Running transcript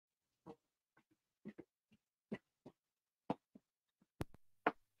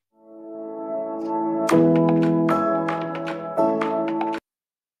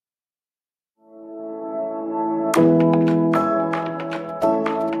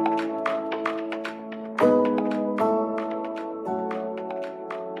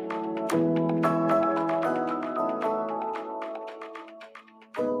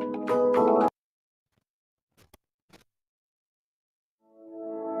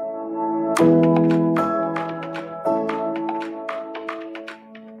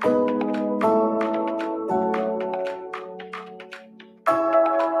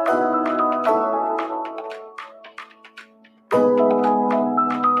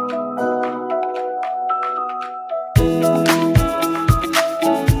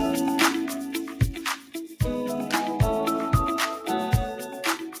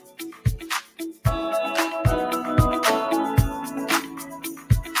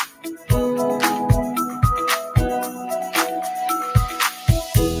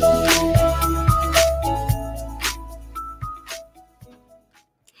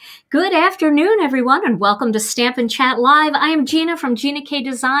Good afternoon, everyone, and welcome to Stampin' Chat Live. I am Gina from Gina K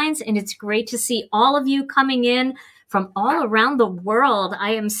Designs, and it's great to see all of you coming in from all around the world.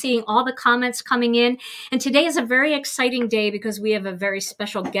 I am seeing all the comments coming in, and today is a very exciting day because we have a very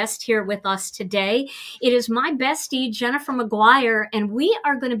special guest here with us today. It is my bestie, Jennifer McGuire, and we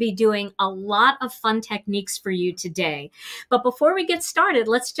are going to be doing a lot of fun techniques for you today. But before we get started,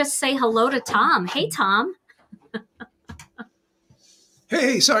 let's just say hello to Tom. Hey, Tom.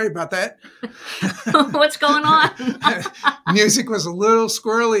 Hey, sorry about that. What's going on? Music was a little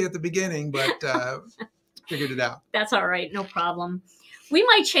squirrely at the beginning, but figured it out. That's all right. No problem. We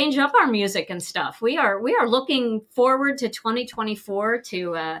might change up our music and stuff. We are looking forward to 2024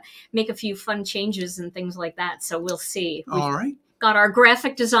 to make a few fun changes and things like that. So we'll see. All right. Got our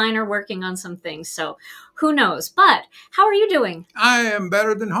graphic designer working on some things. So who knows? But how are you doing? I am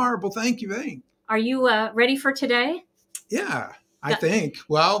better than horrible. Thank you, Vane. Are you ready for today? Yeah. I think.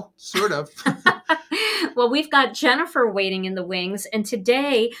 Well, sort of. Well, we've got Jennifer waiting in the wings. And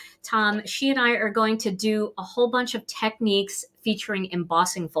today, Tom, she and I are going to do a whole bunch of techniques featuring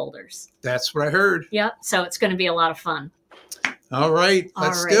embossing folders. That's what I heard. Yep. So it's going to be a lot of fun. All right.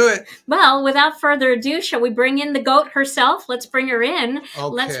 Let's do it. Well, without further ado, shall we bring in the goat herself? Let's bring her in. Okay.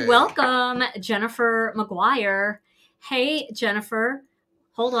 Let's welcome Jennifer McGuire. Hey, Jennifer.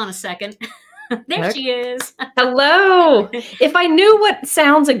 Hold on a second. There she is. Hello. If I knew what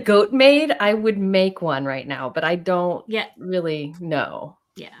sounds a goat made, I would make one right now, but I don't really know.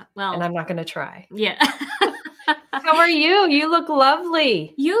 Yeah. Well, and I'm not going to try. Yeah. How are you? You look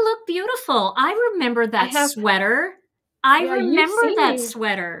lovely. You look beautiful. I remember that sweater. I remember that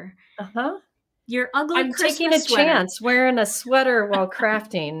sweater. Uh-huh. Your ugly I'm Christmas taking a sweater. chance wearing a sweater while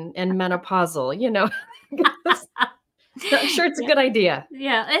crafting and menopausal, you know. I'm sure it's a good idea.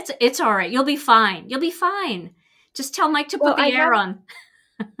 Yeah, it's all right. You'll be fine. You'll be fine. Just tell Mike to put the air on.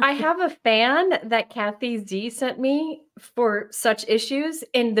 I have a fan that Kathy Z sent me for such issues,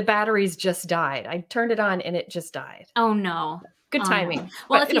 and the batteries just died. I turned it on, and it just died. Oh no! Good timing. No.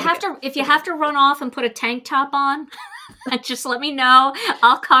 Well, if you have to run off and put a tank top on, just let me know.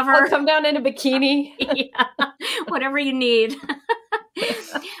 I'll cover. I'll come down in a bikini. Yeah, whatever you need.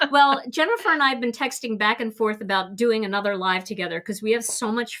 Well, Jennifer and I have been texting back and forth about doing another live together because we have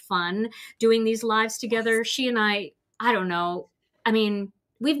so much fun doing these lives together. She and I don't know. I mean,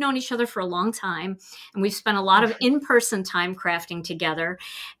 we've known each other for a long time, and we've spent a lot of in-person time crafting together.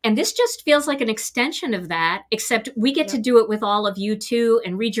 And this just feels like an extension of that, except we get to do it with all of you too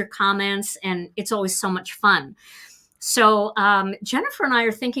and read your comments, and it's always so much fun. So Jennifer and I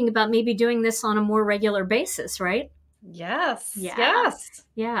are thinking about maybe doing this on a more regular basis, right? Yes. Yeah. Yes.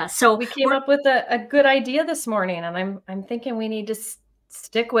 Yeah. So we came up with a good idea this morning, and I'm thinking we need to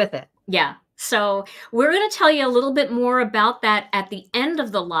stick with it. Yeah. So we're going to tell you a little bit more about that at the end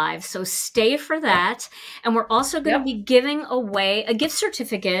of the live. So stay for that. And we're also going to be giving away a gift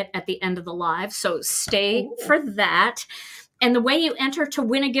certificate at the end of the live. So stay for that. And the way you enter to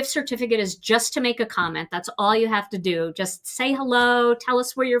win a gift certificate is just to make a comment. That's all you have to do. Just say hello, tell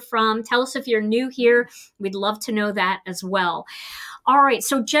us where you're from, tell us if you're new here. We'd love to know that as well. All right,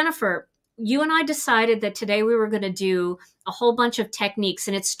 so Jennifer, you and I decided that today we were going to do a whole bunch of techniques.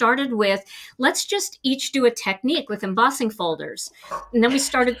 And it started with, let's just each do a technique with embossing folders. And then we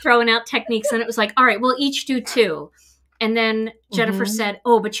started throwing out techniques, and it was like, all right, we'll each do 2. And then Jennifer said,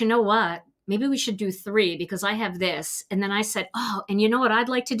 oh, but you know what? Maybe we should do 3 because I have this. And then I said, oh, and you know what I'd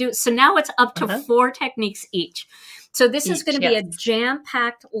like to do? So now it's up to 4 techniques each. So this is going to be a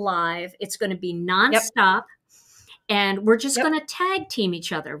jam-packed live. It's going to be nonstop. And we're just going to tag team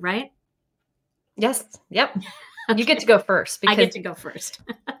each other, right? Yes. Yep. You get to go first. I get to go first.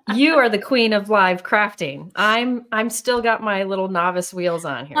 You are the queen of live crafting. I'm still got my little novice wheels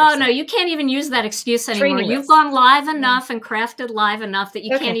on here. Oh, so. No, you can't even use that excuse anymore. You've gone live enough and crafted live enough that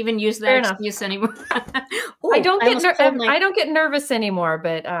you can't even use that excuse anymore. Ooh, I don't get nervous anymore,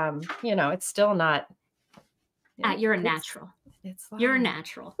 but you know, it's still not. You're a natural. You're a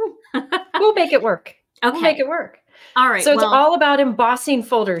natural. We'll make it work. Okay. We'll make it work. All right. So it's all about embossing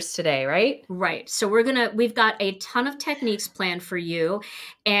folders today, right? Right. So we've got a ton of techniques planned for you,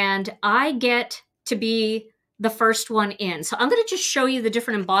 and I get to be the first one in. So I'm going to just show you the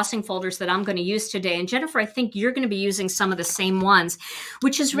different embossing folders that I'm going to use today. And Jennifer, I think you're going to be using some of the same ones,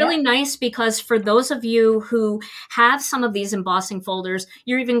 which is really nice because for those of you who have some of these embossing folders,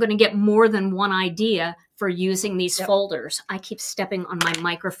 you're even going to get more than one idea for using these folders. I keep stepping on my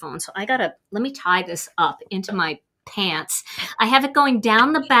microphone. So let me tie this up into my pants. I have it going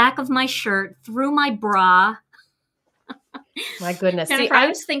down the back of my shirt, through my bra. My goodness. Jennifer, I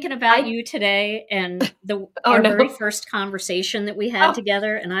was thinking about you today and our very first conversation that we had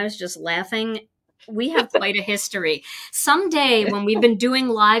together, and I was just laughing. We have quite a history. Someday, when we've been doing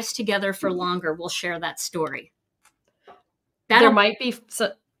lives together for longer, we'll share that story. There might be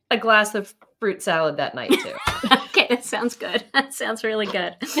a glass of fruit salad that night, too. Okay, that sounds good. That sounds really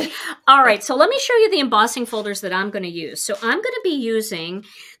good. All right, so let me show you the embossing folders that I'm going to use. So I'm going to be using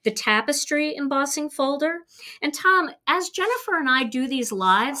the tapestry embossing folder. And Tom, as Jennifer and I do these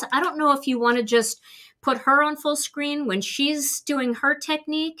lives, I don't know if you want to just put her on full screen when she's doing her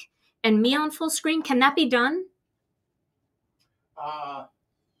technique and me on full screen. Can that be done?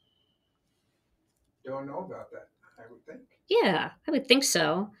 Don't know about that, I would think. Yeah, I would think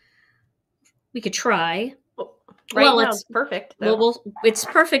so. We could try. Right now it's perfect. It's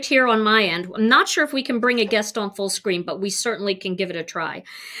perfect here on my end. I'm not sure if we can bring a guest on full screen, but we certainly can give it a try.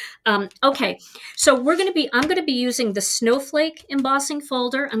 Okay, so I'm going to be using the snowflake embossing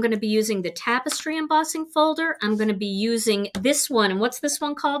folder. I'm going to be using the tapestry embossing folder. I'm going to be using this one. And what's this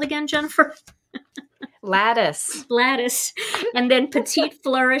one called again, Jennifer? Lattice. And then petite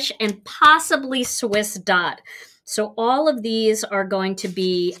flourish and possibly Swiss dot. So all of these are going to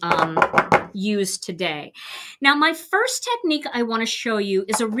be used today. Now, my first technique I want to show you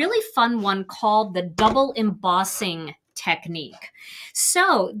is a really fun one called the double embossing technique.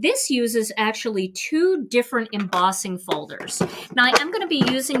 So this uses actually two different embossing folders. Now, I am going to be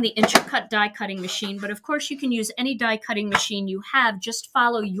using the Intracut die cutting machine, but of course you can use any die cutting machine you have. Just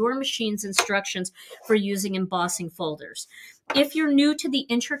follow your machine's instructions for using embossing folders. If you're new to the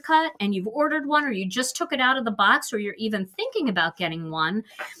Intracut and you've ordered one, or you just took it out of the box, or you're even thinking about getting one,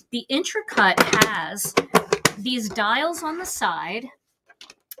 the Intracut has these dials on the side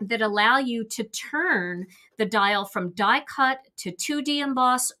that allow you to turn the dial from die cut to 2D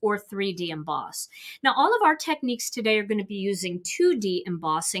emboss or 3D emboss. Now, all of our techniques today are going to be using 2D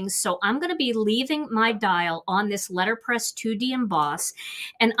embossing, so I'm going to be leaving my dial on this letterpress 2D emboss,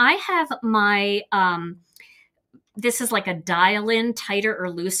 and I have my this is like a dial-in, tighter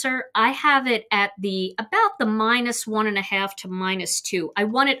or looser. I have it at about the -1.5 to -2. I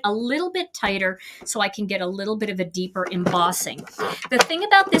want it a little bit tighter so I can get a little bit of a deeper embossing. The thing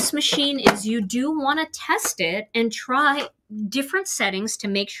about this machine is you do want to test it and try different settings to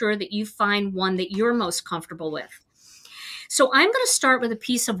make sure that you find one that you're most comfortable with. So I'm going to start with a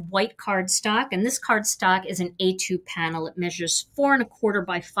piece of white cardstock, and this cardstock is an A2 panel. It measures 4 1/4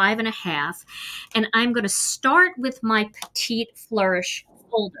 by 5 1/2, and I'm going to start with my petite flourish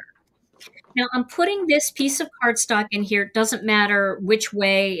folder. Now I'm putting this piece of cardstock in here. It doesn't matter which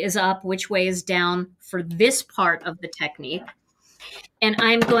way is up, which way is down for this part of the technique. And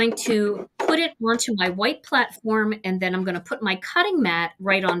I'm going to put it onto my white platform, and then I'm going to put my cutting mat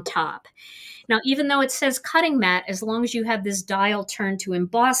right on top. Now, even though it says cutting mat, as long as you have this dial turned to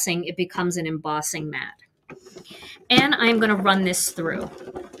embossing, it becomes an embossing mat. And I'm going to run this through.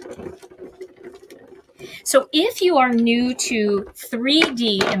 So if you are new to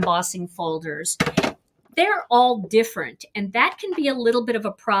 3D embossing folders, they're all different, and that can be a little bit of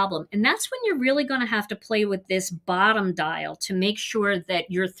a problem. And that's when you're really going to have to play with this bottom dial to make sure that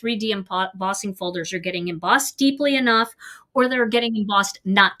your 3D embossing folders are getting embossed deeply enough, or they're getting embossed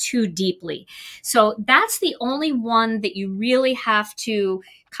not too deeply. So that's the only one that you really have to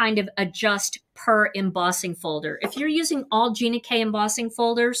kind of adjust per embossing folder. If you're using all Gina K embossing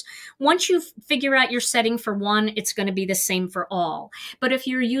folders, once you figure out your setting for one, it's going to be the same for all. But if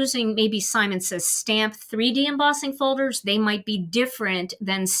you're using maybe Simon Says Stamp 3D embossing folders, they might be different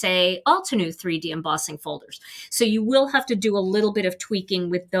than, say, Altenew 3D embossing folders. So you will have to do a little bit of tweaking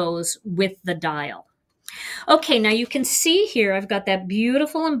with those with the dial. Okay, now you can see here I've got that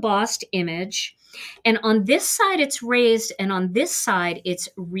beautiful embossed image, and on this side it's raised, and on this side it's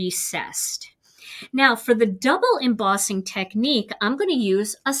recessed. Now for the double embossing technique, I'm going to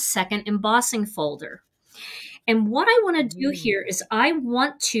use a second embossing folder. And what I want to do here is I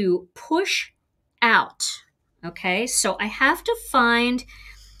want to push out. Okay, so I have to find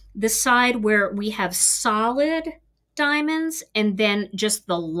the side where we have solid diamonds and then just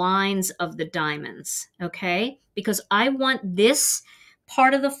the lines of the diamonds, okay? Because I want this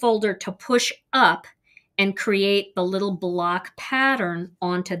part of the folder to push up and create the little block pattern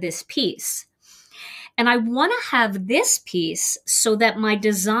onto this piece. And I want to have this piece so that my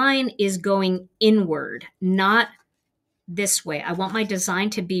design is going inward, not this way. I want my design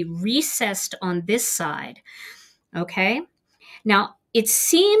to be recessed on this side, okay? Now, it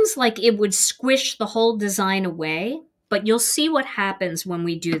seems like it would squish the whole design away, but you'll see what happens when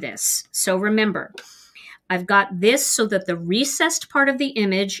we do this. So remember, I've got this so that the recessed part of the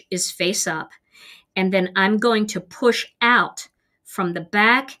image is face up, and then I'm going to push out from the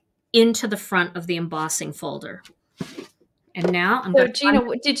back into the front of the embossing folder. And now I'm going to... Gina,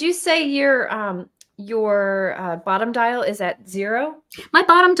 did you say your bottom dial is at 0? My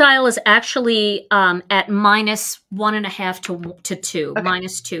bottom dial is actually at -1.5 to 2, okay.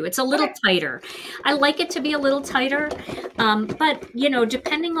 -2. It's a little tighter. I like it to be a little tighter, but you know,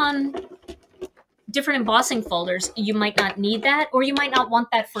 depending on different embossing folders, you might not need that, or you might not want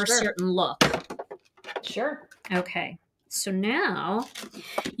that for a certain look. Sure. Okay, so now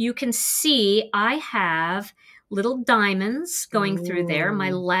you can see I have little diamonds going through there.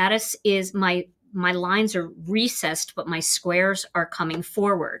 My lattice is my lines are recessed, but my squares are coming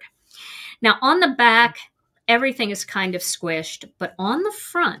forward. Now on the back, everything is kind of squished, but on the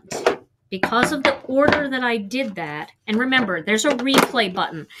front, because of the order that I did that, and remember, there's a replay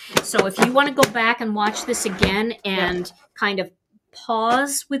button. So if you want to go back and watch this again and kind of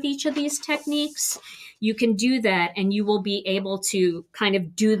pause with each of these techniques, you can do that, and you will be able to kind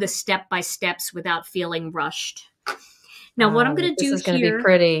of do the step-by-steps without feeling rushed. Now, what I'm going to do here... This is going to be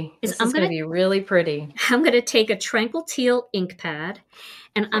pretty. This is going to be really pretty. I'm going to take a tranquil teal ink pad,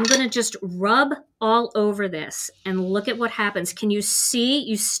 and I'm going to just rub all over this, and look at what happens. Can you see?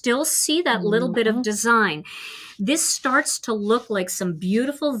 You still see that little bit of design. This starts to look like some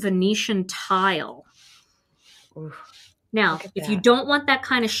beautiful Venetian tile. Ooh, now, if you don't want that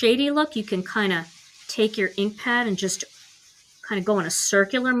kind of shady look, you can kind of take your ink pad and just kind of go in a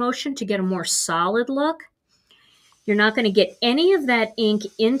circular motion to get a more solid look. You're not going to get any of that ink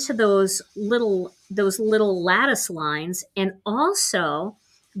into those little lattice lines. And also,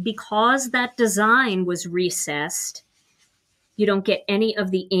 because that design was recessed, you don't get any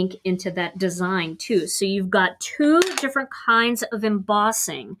of the ink into that design too. So you've got two different kinds of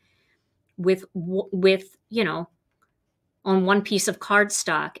embossing with you know, on one piece of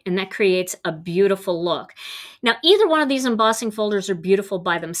cardstock, and that creates a beautiful look. Now, either one of these embossing folders are beautiful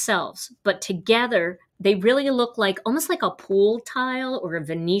by themselves, but together, they really look like almost like a pool tile or a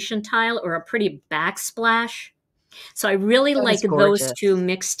Venetian tile or a pretty backsplash. So I really like those two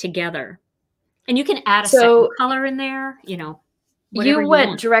mixed together. And you can add a second color in there, you know. You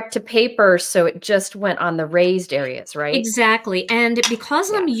went direct to paper, so it just went on the raised areas, right? Exactly. And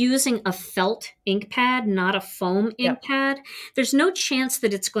because I'm using a felt ink pad, not a foam ink pad, there's no chance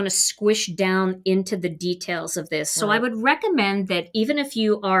that it's going to squish down into the details of this. So I would recommend that even if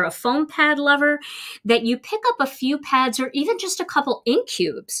you are a foam pad lover, that you pick up a few pads, or even just a couple ink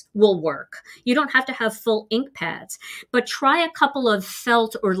cubes will work. You don't have to have full ink pads, but try a couple of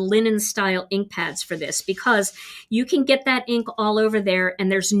felt or linen style ink pads for this, because you can get that ink all over there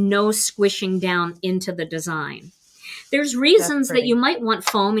and there's no squishing down into the design. There's reasons that you might want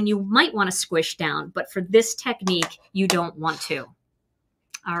foam and you might want to squish down, but for this technique, you don't want to.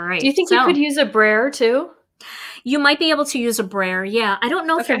 All right. Do you think you could use a brayer too? You might be able to use a brayer. Yeah. I don't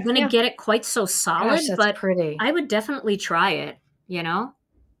know if you're going to get it quite so solid, but I would definitely try it, you know?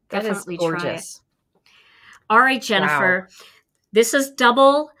 Definitely try it. All right, Jennifer. Wow. This is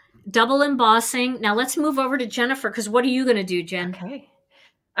double embossing. Now let's move over to Jennifer, because what are you going to do, Jen? Okay.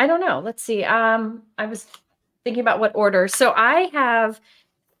 I don't know. Let's see. I was thinking about what order. So I have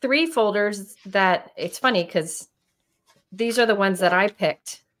 3 folders that, it's funny because these are the ones that I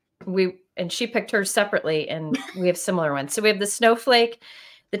picked. And she picked hers separately, and we have similar ones. So we have the snowflake,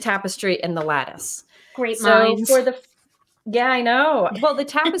 the tapestry, and the lattice. Great minds. So yeah, I know. Well, the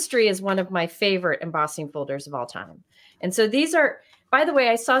tapestry is one of my favorite embossing folders of all time. And so these are, by the way,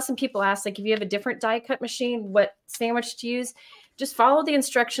 I saw some people ask, like, if you have a different die cut machine, what sandwich to use. Just follow the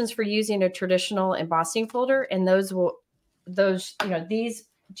instructions for using a traditional embossing folder, and those, you know, these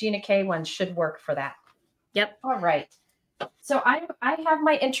Gina K ones should work for that. Yep. All right. So I have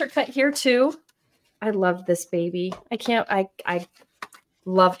my intricate here too. I love this baby. I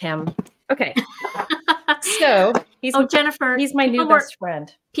love him. Okay. So Jennifer, he's my new best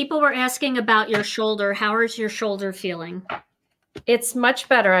friend. People were asking about your shoulder. How is your shoulder feeling? It's much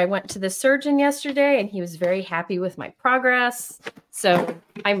better. I went to the surgeon yesterday and he was very happy with my progress. So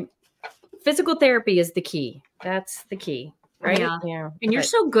I'm physical therapy is the key. That's the key, right? Yeah. And you're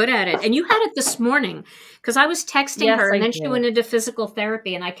so good at it. And you had it this morning because I was texting her and then she went into physical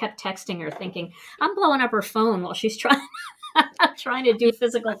therapy and I kept texting her thinking, I'm blowing up her phone while she's trying to do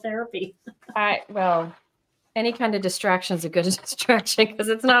physical therapy. Well, any kind of distraction is a good distraction because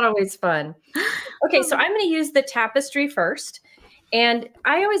it's not always fun. Okay, so I'm going to use the tapestry first. And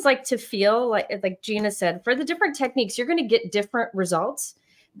I always like to feel like Gina said, for the different techniques, you're going to get different results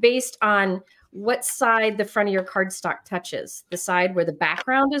based on what side the front of your cardstock touches. The side where the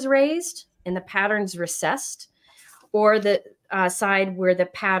background is raised and the pattern's recessed, or the side where the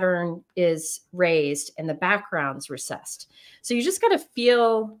pattern is raised and the background's recessed. So you just got to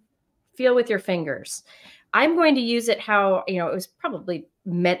feel with your fingers. I'm going to use it how, it was probably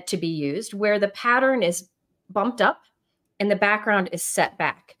meant to be used, where the pattern is bumped up and the background is set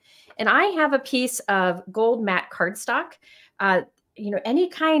back. And I have a piece of gold matte cardstock. Any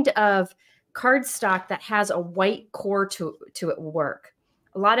kind of cardstock that has a white core to it will work.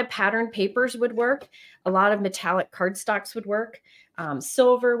 A lot of pattern papers would work. A lot of metallic cardstocks would work.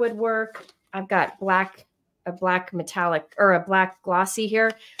 Silver would work. I've got a black metallic or a black glossy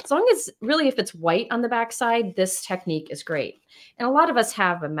here. As long as really, if it's white on the backside, this technique is great. And a lot of us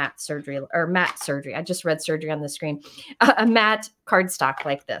have a matte surgery. I just read surgery on the screen. A matte cardstock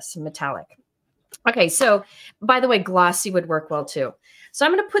like this, metallic. Okay, so by the way, glossy would work well too. So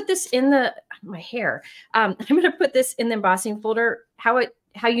I'm going to put this in my hair. I'm going to put this in the embossing folder how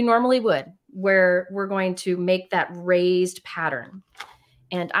you normally would, where we're going to make that raised pattern.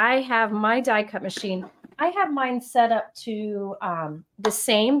 And I have my die cut machine. I have mine set up to the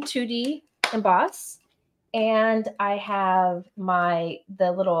same 2D emboss, and I have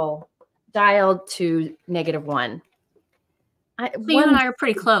the little dialed to -1. You and I are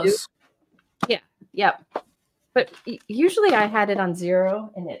pretty close. Yeah. Yep. But usually I had it on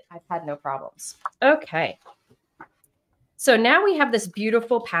 0 and I've had no problems. Okay. So now we have this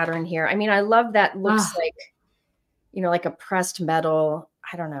beautiful pattern here. I mean, I love that. Looks like a pressed metal.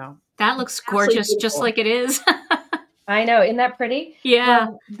 I don't know. That looks gorgeous, just like it is. I know. Isn't that pretty? Yeah.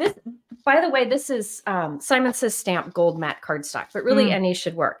 By the way, this is Simon Says Stamp gold matte cardstock, but really any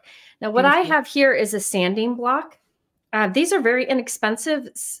should work. Now, what I have here is a sanding block. These are very inexpensive.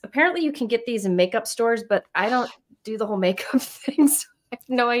 Apparently, you can get these in makeup stores, but I don't do the whole makeup thing, so I have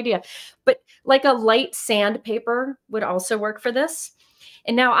no idea. But like a light sandpaper would also work for this.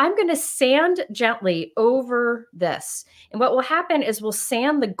 And now I'm going to sand gently over this. And what will happen is we'll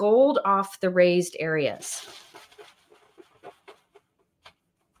sand the gold off the raised areas.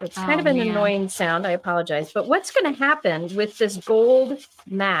 It's kind of an annoying sound. I apologize. But what's going to happen with this gold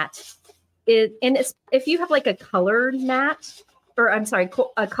matte is, if you have like a colored matte, or I'm sorry,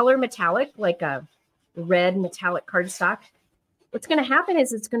 a color metallic, like a red metallic cardstock, what's going to happen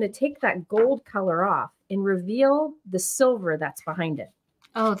is it's going to take that gold color off and reveal the silver that's behind it.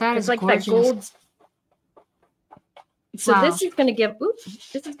 Oh, that is like gorgeous. That gold. So this is going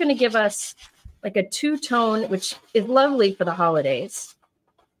to give us like a two-tone, which is lovely for the holidays,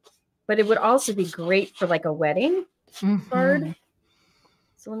 but it would also be great for like a wedding card.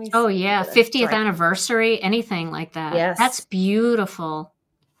 So let me see. Oh yeah, 50th anniversary, anything like that. Yes. That's beautiful.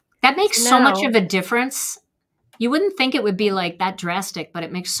 That makes so much of a difference. You wouldn't think it would be like that drastic, but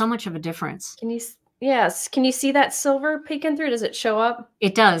it makes so much of a difference. Can you see that silver peeking through? Does it show up?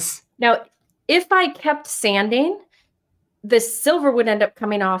 It does. Now, if I kept sanding, the silver would end up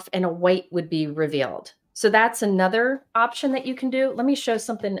coming off and a white would be revealed. So that's another option that you can do. Let me show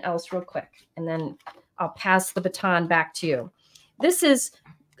something else real quick, and then I'll pass the baton back to you. This is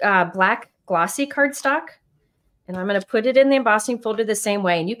black glossy cardstock, and I'm going to put it in the embossing folder the same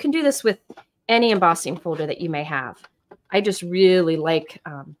way. And you can do this with any embossing folder that you may have. I just really like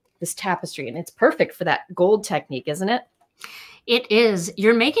this tapestry, and it's perfect for that gold technique, isn't it? It is.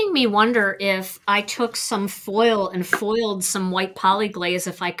 You're making me wonder if I took some foil and foiled some white poly glaze,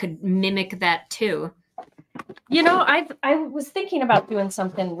 if I could mimic that too. You know, I was thinking about doing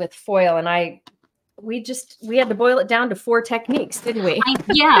something with foil, and we had to boil it down to 4 techniques, didn't we?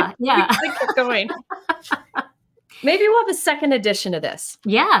 Yeah. We kept going. Maybe we'll have a second edition of this.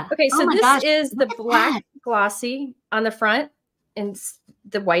 Yeah. Okay, so this is the black glossy on the front and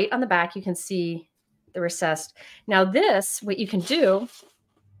the white on the back. You can see the recessed. Now this, what you can do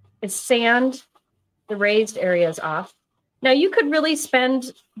is sand the raised areas off. Now you could really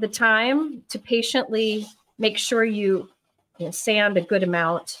spend the time to patiently make sure you sand a good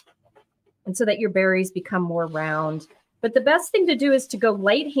amount, and so that your berries become more round. But the best thing to do is to go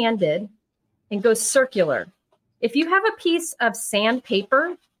light-handed and go circular. If you have a piece of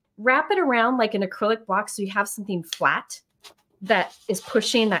sandpaper, wrap it around like an acrylic block so you have something flat, that is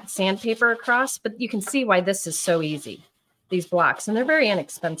pushing that sandpaper across, but you can see why this is so easy, these blocks, and they're very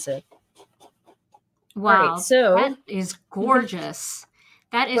inexpensive. Wow, right, so that is gorgeous.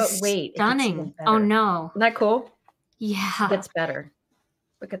 That is stunning. Oh no. Isn't that cool? Yeah. It gets better.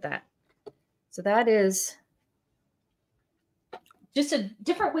 Look at that. So that is just a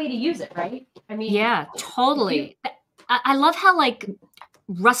different way to use it, right? I mean, yeah, totally. I love how like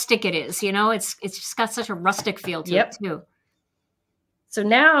rustic it is, you know, it's just got such a rustic feel to it too. So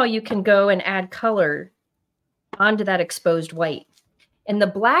now you can go and add color onto that exposed white. And the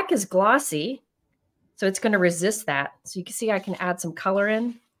black is glossy, so it's going to resist that. So you can see I can add some color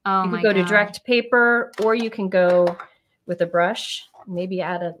in. Oh, you can go to direct paper, or you can go with a brush. Maybe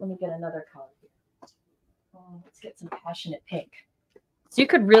add let me get another color here. Oh, let's get some passionate pink. So you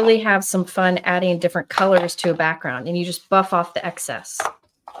could really have some fun adding different colors to a background, and you just buff off the excess.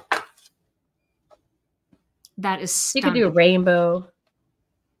 That is stunning. You could do a rainbow.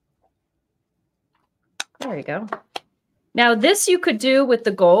 There you go. Now this you could do with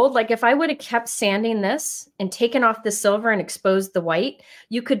the gold. Like if I would have kept sanding this and taken off the silver and exposed the white,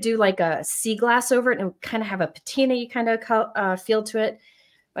 you could do like a sea glass over it and kind of have a patina you kind of feel to it.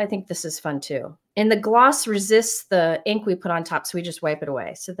 But I think this is fun too. And the gloss resists the ink we put on top, so we just wipe it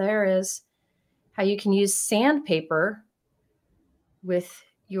away. So there is how you can use sandpaper with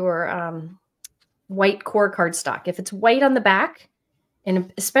your white core cardstock. If it's white on the back,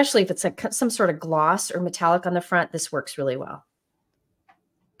 and especially if it's some sort of gloss or metallic on the front, this works really well.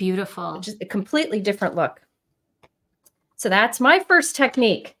 Beautiful. Just a completely different look. So that's my first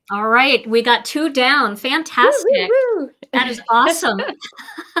technique. All right. We got 2 down. Fantastic. Woo, woo, woo. That is awesome.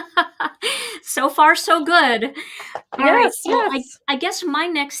 So far, so good. All right, so I guess my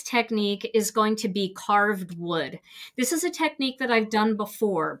next technique is going to be carved wood. This is a technique that I've done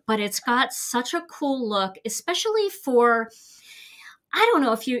before, but it's got such a cool look, especially for, I don't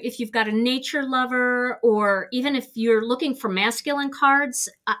know, if you've got a nature lover, or even if you're looking for masculine cards,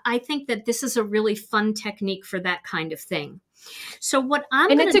 I think that this is a really fun technique for that kind of thing. So what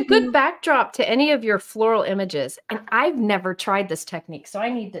it's a good backdrop to any of your floral images. And I've never tried this technique, so I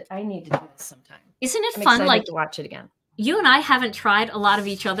need to do this sometime. Isn't it fun? Like to watch it again. You and I haven't tried a lot of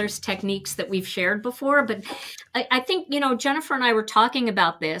each other's techniques that we've shared before, but I think, you know, Jennifer and I were talking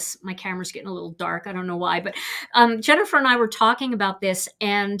about this. My camera's getting a little dark. I don't know why, but Jennifer and I were talking about this,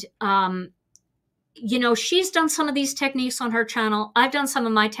 and you know, she's done some of these techniques on her channel. I've done some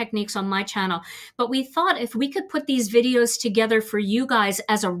of my techniques on my channel, but we thought if we could put these videos together for you guys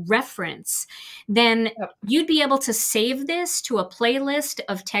as a reference, then you'd be able to save this to a playlist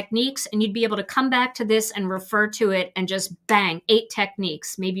of techniques, and you'd be able to come back to this and refer to it and just bang, 8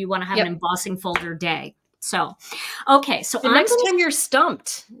 techniques. Maybe you want to have an embossing folder day. So, okay. So next time you're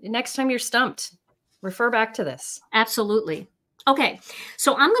stumped, refer back to this. Absolutely. Okay,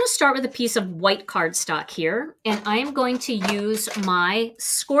 so I'm going to start with a piece of white cardstock here, and I am going to use my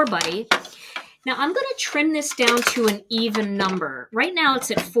Score Buddy. Now I'm going to trim this down to an even number. Right now it's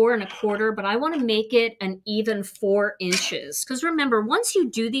at 4 1/4, but I want to make it an even 4 inches. Because remember, once you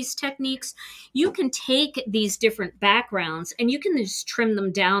do these techniques, you can take these different backgrounds and you can just trim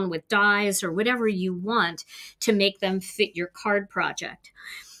them down with dies or whatever you want to make them fit your card project.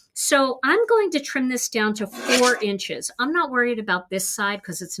 So I'm going to trim this down to 4 inches. I'm not worried about this side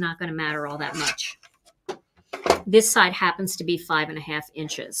because it's not going to matter all that much. This side happens to be 5 1/2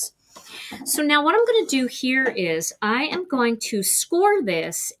 inches. So now what I'm going to do here is I am going to score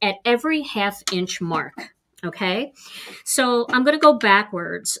this at every 1/2 inch mark. Okay, so I'm going to go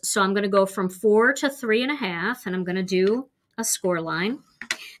backwards. So I'm going to go from 4 to 3 1/2, and I'm going to do a score line.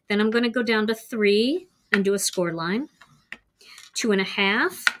 Then I'm going to go down to 3 and do a score line. 2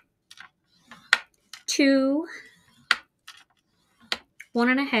 1/2. 2, 1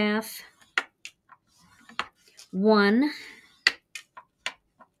 1/2, 1.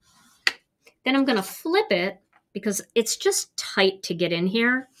 Then I'm going to flip it because it's just tight to get in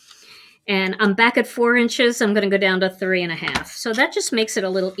here. And I'm back at 4 inches. I'm going to go down to 3 1/2. So that just makes it a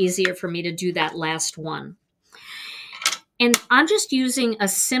little easier for me to do that last one. And I'm just using a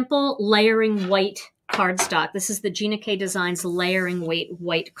simple layering white cardstock. This is the Gina K Designs layering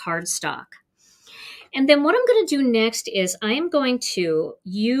white cardstock. And then what I'm going to do next is I am going to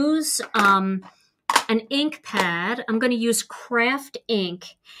use an ink pad. I'm going to use craft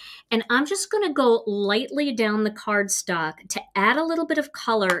ink, and I'm just going to go lightly down the cardstock to add a little bit of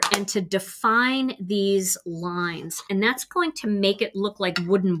color and to define these lines. And that's going to make it look like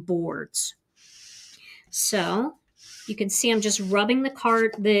wooden boards. So you can see I'm just rubbing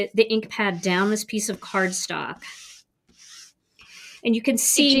the ink pad down this piece of cardstock. And you can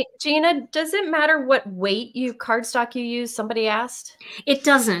see, Gina, does it matter what weight cardstock you use? Somebody asked. It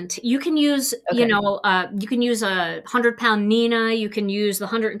doesn't. You can use, you can use a 100-pound Nina. You can use the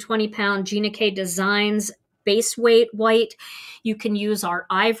 120-pound Gina K Designs base weight white. You can use our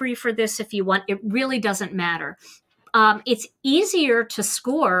ivory for this if you want. It really doesn't matter. It's easier to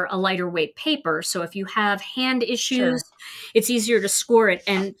score a lighter weight paper. So if you have hand issues, it's easier to score it.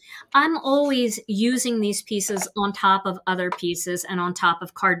 And I'm always using these pieces on top of other pieces and on top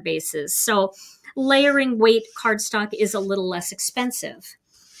of card bases. So layering weight cardstock is a little less expensive.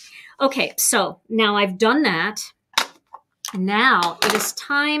 Okay, so now I've done that. Now it is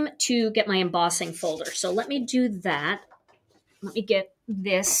time to get my embossing folder. So let me do that. Let me get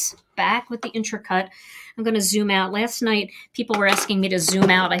this back with the intracut. I'm going to zoom out. Last night, people were asking me to zoom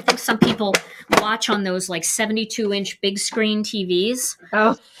out. I think some people watch on those like 72-inch big screen TVs.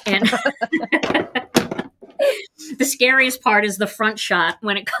 Oh. And the scariest part is the front shot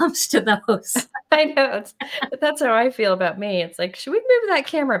when it comes to those. I know. That's how I feel about me. It's like, should we move that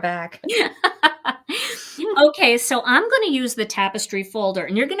camera back? Okay, so I'm going to use the tapestry folder,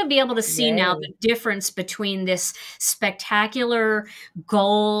 and you're going to be able to see now the difference between this spectacular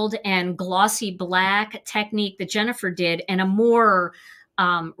gold and glossy black technique that Jennifer did and a more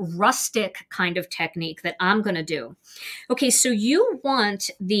rustic kind of technique that I'm going to do. Okay, so you want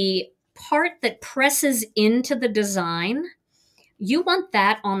the part that presses into the design, you want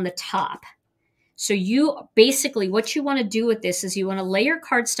that on the top. So you basically, what you want to do with this is you want to lay your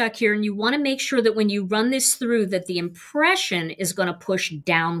cardstock here, and you want to make sure that when you run this through that the impression is going to push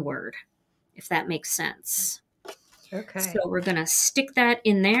downward, if that makes sense. Okay. So we're going to stick that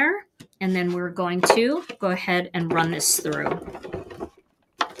in there, and then we're going to go ahead and run this through.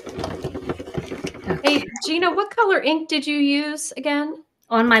 Okay. Hey, Gina, what color ink did you use again?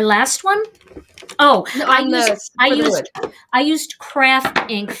 On my last one? Oh, no, I used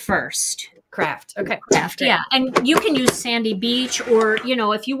craft ink first. Craft. Okay. Craft, yeah. And you can use Sandy Beach, or, you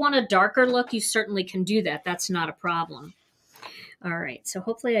know, if you want a darker look, you certainly can do that. That's not a problem. All right. So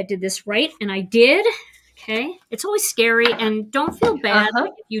hopefully I did this right. And I did. Okay. It's always scary. And don't feel bad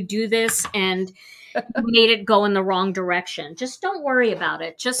if you do this and made it go in the wrong direction. Just don't worry about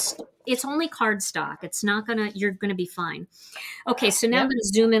it. It's only cardstock. It's not you're gonna be fine. Okay, so now I'm gonna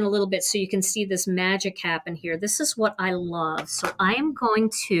zoom in a little bit so you can see this magic happen here. This is what I love. So I'm going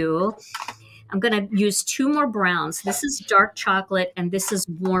to use two more browns. This is dark chocolate and this is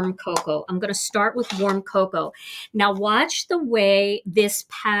warm cocoa. I'm gonna start with warm cocoa. Now watch the way this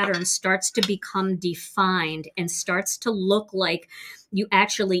pattern starts to become defined and starts to look like you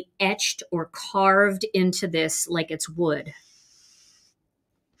actually etched or carved into this like it's wood.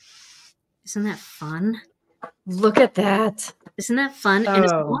 Isn't that fun? Look at that. Isn't that fun? And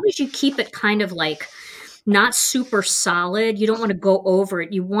as long as you keep it kind of like not super solid, you don't want to go over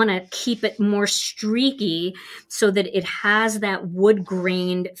it. You want to keep it more streaky so that it has that wood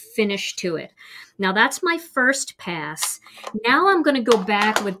grained finish to it. Now that's my first pass. Now I'm going to go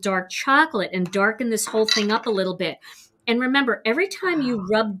back with dark chocolate and darken this whole thing up a little bit. And remember, every time you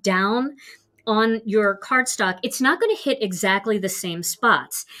rub down on your cardstock, it's not going to hit exactly the same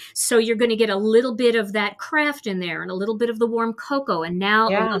spots. So you're going to get a little bit of that craft in there and a little bit of the warm cocoa and now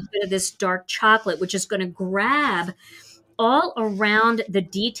a little bit of this dark chocolate, which is going to grab all around the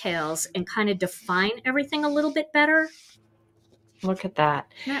details and kind of define everything a little bit better. Look at that.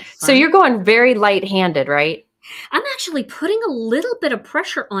 So you're going very light-handed, right? I'm actually putting a little bit of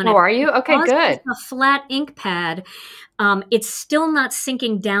pressure on it. Oh, are you? Okay, good. It's a flat ink pad. It's still not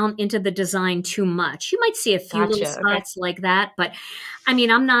sinking down into the design too much. You might see a few little spots like that, but I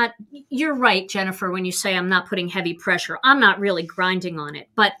mean, you're right, Jennifer, when you say I'm not putting heavy pressure. I'm not really grinding on it,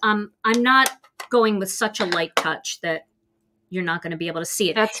 but I'm not going with such a light touch that you're not going to be able to see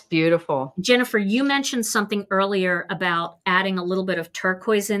it. That's beautiful. Jennifer, you mentioned something earlier about adding a little bit of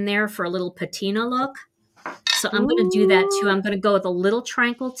turquoise in there for a little patina look. So I'm going to do that too. I'm going to go with a little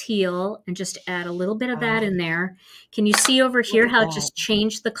tranquil teal and just add a little bit of that in there. Can you see over here how it just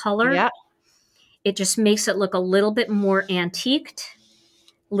changed the color? Yeah. It just makes it look a little bit more antiqued,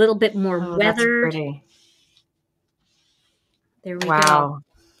 a little bit more weathered. That's pretty. There we go.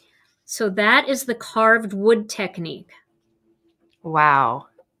 So that is the carved wood technique. Wow.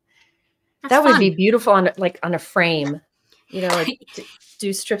 That's that fun. Would be beautiful on a frame. You know, like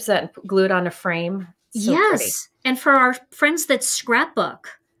do strips that and glue it on a frame. So yes. Pretty. And for our friends that scrapbook,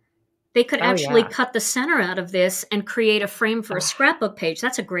 they could actually cut the center out of this and create a frame for a scrapbook page.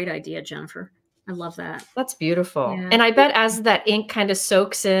 That's a great idea, Jennifer. I love that. That's beautiful. Yeah. And I bet as that ink kind of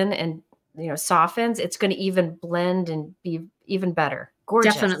soaks in and, softens, it's going to even blend and be even better.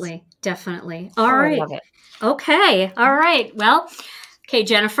 Gorgeous. Definitely. Definitely. All I right. love it. Okay. All right. Well, okay,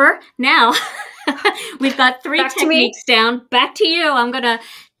 Jennifer, now we've got 3 techniques down. Back to you.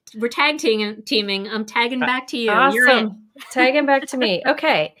 We're tag teaming. I'm tagging back to you. Awesome. You're it. Tagging back to me.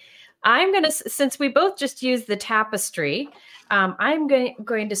 Okay. I'm going to, since we both just used the tapestry, I'm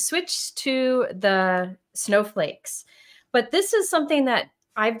going to switch to the snowflakes. But this is something that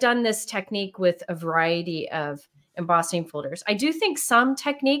I've done this technique with a variety of embossing folders. I do think some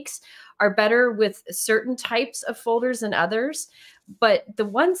techniques are better with certain types of folders than others, but the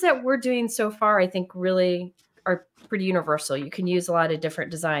ones that we're doing so far, I think really are pretty universal. You can use a lot of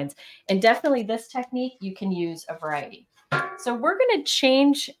different designs, and definitely this technique, you can use a variety. So we're going to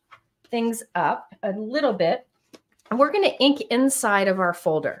change things up a little bit, and we're going to ink inside of our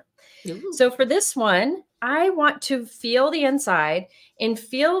folder. Ooh. So for this one, I want to feel the inside and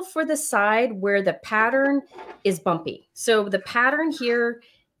feel for the side where the pattern is bumpy. So the pattern here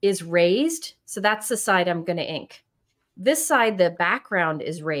is raised. So that's the side I'm going to ink. This side, the background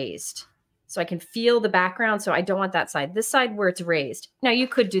is raised. So I can feel the background. So I don't want that side. This side where it's raised. Now you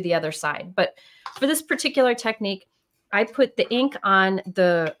could do the other side, but for this particular technique, I put the ink on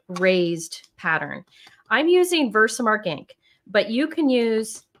the raised pattern. I'm using Versamark ink, but you can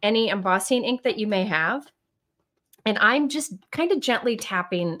use any embossing ink that you may have. And I'm just kind of gently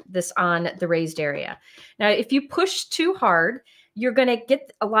tapping this on the raised area. Now, if you push too hard, you're going to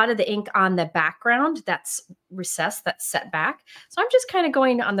get a lot of the ink on the background that's recessed, that's set back. So I'm just kind of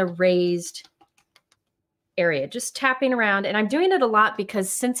going on the raised area, just tapping around. And I'm doing it a lot because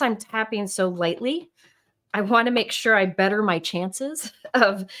since I'm tapping so lightly, I want to make sure I better my chances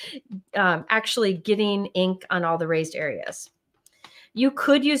of actually getting ink on all the raised areas. You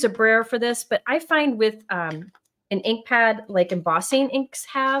could use a brayer for this, but I find with an ink pad like embossing inks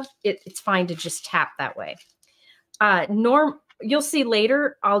have, it's fine to just tap that way. You'll see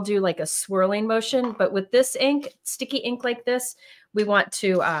later, I'll do like a swirling motion, but with this ink, sticky ink like this, we want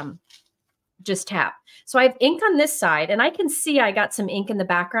to just tap. So I have ink on this side, and I can see I got some ink in the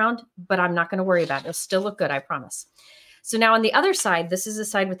background, but I'm not going to worry about it. It'll still look good, I promise. So now on the other side, this is the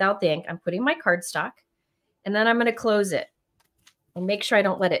side without the ink. I'm putting my cardstock, and then I'm going to close it and make sure I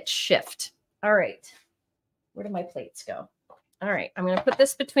don't let it shift. All right. Where do my plates go? All right. I'm going to put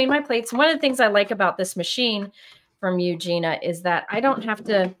this between my plates. One of the things I like about this machine from you, Gina, is that I don't have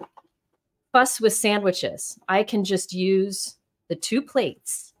to fuss with sandwiches. I can just use the 2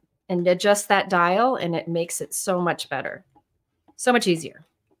 plates and adjust that dial, and it makes it so much better. So much easier.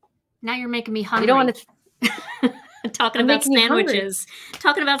 Now you're making me hungry. You don't want to talking about sandwiches.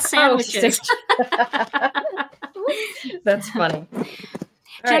 Talking about sandwiches. That's funny.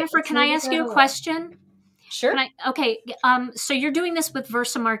 Jennifer, right, can I ask you a question? Sure. Okay. So you're doing this with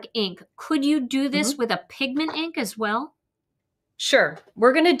Versamark ink. Could you do this with a pigment ink as well? Sure.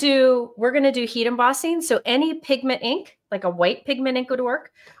 We're gonna do heat embossing. So any pigment ink, like a white pigment ink, would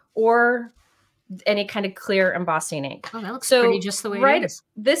work, or any kind of clear embossing ink. Oh, that looks pretty just the way it is.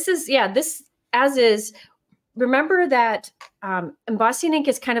 This is, this as is. Remember that embossing ink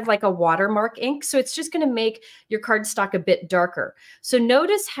is kind of like a watermark ink. So it's just going to make your cardstock a bit darker. So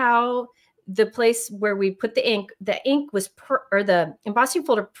notice how the place where we put the ink was, or the embossing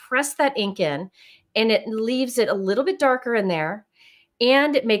folder pressed that ink in, and it leaves it a little bit darker in there,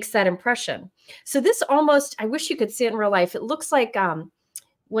 and it makes that impression. So this almost, I wish you could see it in real life. It looks like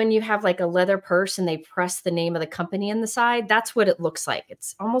when you have like a leather purse and they press the name of the company in the side, that's what it looks like.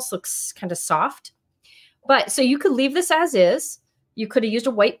 It's almost looks kind of soft. But so you could leave this as is. You could have used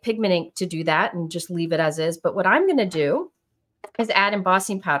a white pigment ink to do that and just leave it as is. But what I'm going to do is add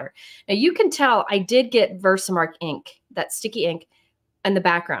embossing powder. Now you can tell I did get Versamark ink, that sticky ink, in the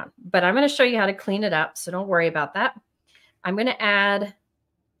background, but I'm going to show you how to clean it up. So don't worry about that. I'm going to add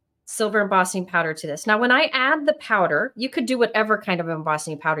silver embossing powder to this. Now, when I add the powder, you could do whatever kind of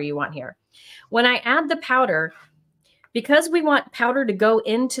embossing powder you want here. When I add the powder, because we want powder to go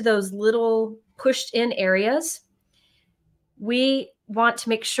into those little pushed in areas, we want to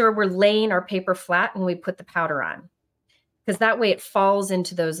make sure we're laying our paper flat when we put the powder on, because that way it falls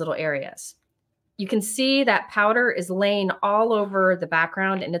into those little areas. You can see that powder is laying all over the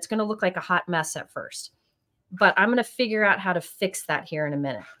background, and it's going to look like a hot mess at first. But I'm going to figure out how to fix that here in a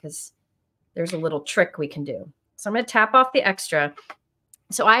minute, because there's a little trick we can do. So I'm going to tap off the extra.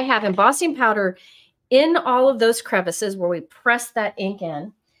 So I have embossing powder in all of those crevices where we press that ink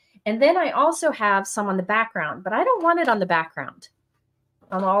in. And then I also have some on the background, but I don't want it on the background,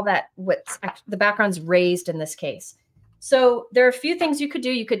 on all that, the background's raised in this case. So there are a few things you could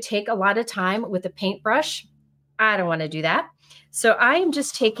do. You could take a lot of time with a paintbrush. I don't want to do that. So I am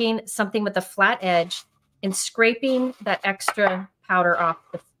just taking something with a flat edge and scraping that extra powder off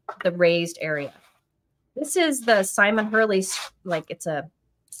the raised area. This is the Simon Hurley, like it's the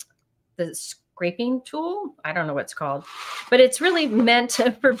scraping tool. I don't know what it's called, but it's really meant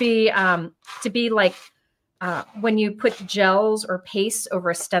to be like when you put gels or paste over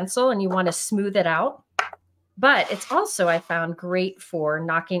a stencil and you want to smooth it out. But it's also, I found, great for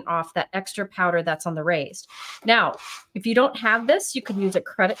knocking off that extra powder that's on the raised. Now, if you don't have this, you could use a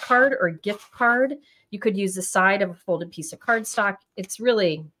credit card or a gift card. You could use the side of a folded piece of cardstock. It's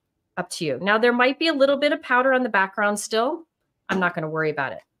really up to you. Now, there might be a little bit of powder on the background still. I'm not going to worry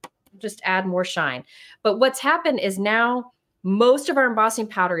about it. Just add more shine. But what's happened is now most of our embossing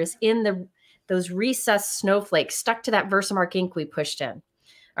powder is in those recessed snowflakes stuck to that Versamark ink we pushed in. All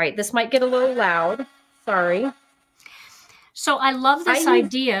right, this might get a little loud. Sorry. So I love this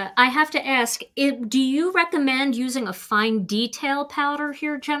idea. I have to ask, do you recommend using a fine detail powder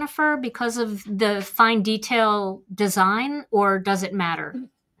here, Jennifer, because of the fine detail design, or does it matter?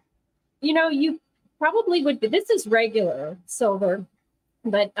 You know, you probably would be. This is regular silver,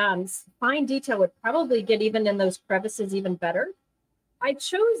 but fine detail would probably get even in those crevices even better. I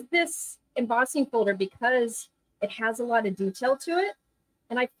chose this embossing folder because it has a lot of detail to it.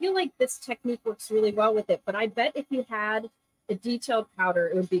 And I feel like this technique works really well with it, but I bet if you had a detailed powder,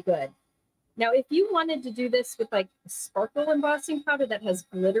 it would be good. Now, if you wanted to do this with like a sparkle embossing powder that has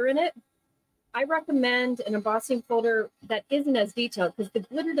glitter in it, I recommend an embossing folder that isn't as detailed because the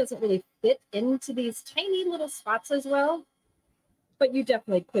glitter doesn't really fit into these tiny little spots as well, but you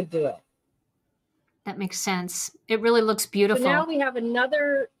definitely could do it. That makes sense. It really looks beautiful. So now we have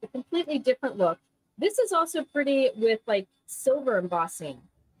a completely different look. This is also pretty with like silver embossing,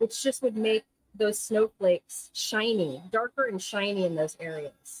 which just would make those snowflakes shiny, darker and shiny in those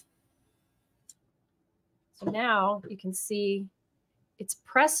areas. So now you can see it's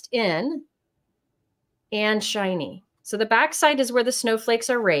pressed in and shiny. So the back side is where the snowflakes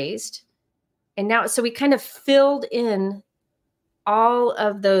are raised. And now, so we kind of filled in all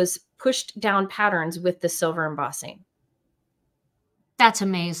of those pushed down patterns with the silver embossing. That's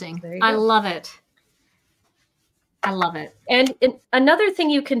amazing. I love it. I love it. And another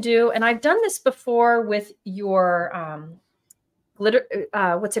thing you can do, and I've done this before with your glitter,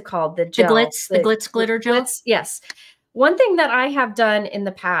 what's it called? The gel. The glitz glitter gel? Yes. One thing that I have done in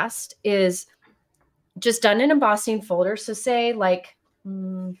the past is just done an embossing folder. So say like,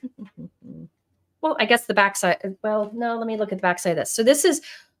 well, I guess the backside. Well, no, let me look at the backside of this. So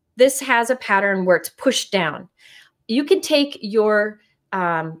this has a pattern where it's pushed down. You can take your,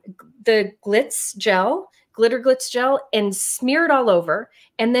 the glitter glitz gel and smear it all over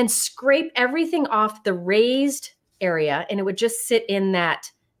and then scrape everything off the raised area. And it would just sit in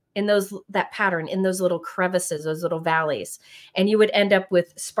that pattern, in those little crevices, those little valleys. And you would end up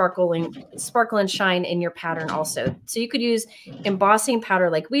with sparkle and shine in your pattern also. So you could use embossing powder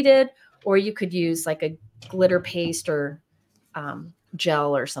like we did, or you could use like a glitter paste or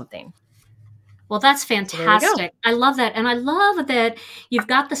gel or something. Well, that's fantastic. I love that. And I love that you've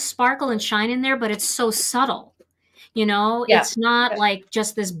got the sparkle and shine in there, but it's so subtle. You know, it's not like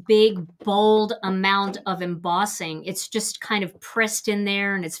just this big, bold amount of embossing. It's just kind of pressed in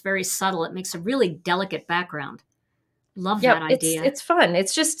there and it's very subtle. It makes a really delicate background. Love that idea. It's fun.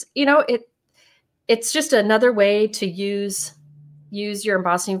 It's just, you know, it's just another way to use your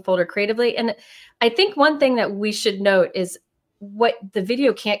embossing folder creatively. And I think one thing that we should note is what the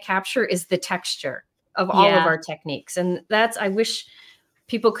video can't capture is the texture of all of our techniques. And I wish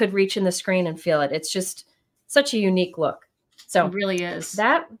people could reach in the screen and feel it. It's just such a unique look. So it really is.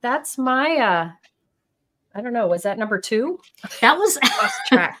 That's my, I don't know. Was that number 2? That was lost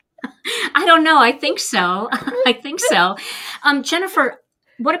track. I don't know. I think so. I think so. Jennifer,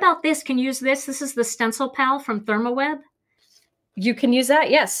 what about this? Can you use this? This is the Stencil Pal from ThermoWeb. You can use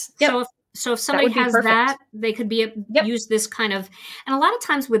that. Yes. Yep. So if somebody has that, they could use this kind of, and a lot of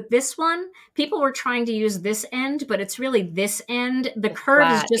times with this one, people were trying to use this end, but it's really this end. The curve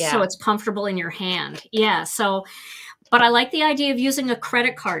is just so it's comfortable in your hand. Yeah. So, but I like the idea of using a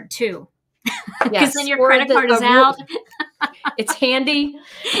credit card too. Because then your credit card is out. It's handy.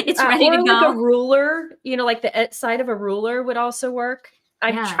 It's ready to go. Like a ruler, you know, like the side of a ruler would also work.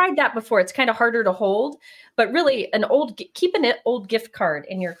 I've tried that before. It's kind of harder to hold, but really keep an old gift card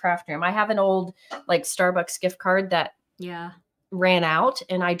in your craft room. I have an old like Starbucks gift card that ran out,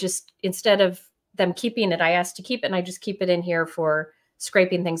 and I just, instead of them keeping it, I asked to keep it, and I just keep it in here for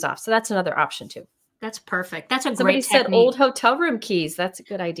scraping things off. So that's another option too. That's perfect. That's a Somebody great technique. said old hotel room keys. That's a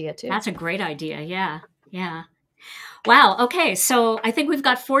good idea too. That's a great idea. Yeah. Yeah. Wow. Okay. So I think we've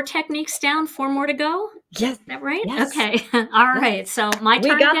got 4 techniques down, 4 more to go. Yes. Is that right? Yes. Okay. All right. Yes. So my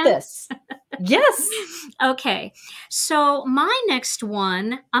turn We got again? this. Yes. Okay. So my next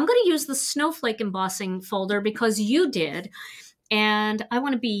one, I'm going to use the snowflake embossing folder because you did. And I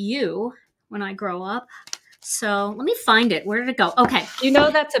want to be you when I grow up. So let me find it. Where did it go? Okay. You know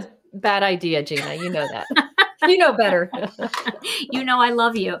that's a bad idea, Gina. You know that. You know better. You know I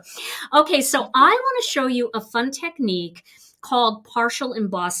love you. Okay, so I want to show you a fun technique called partial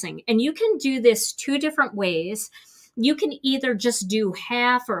embossing. And you can do this 2 different ways. You can either just do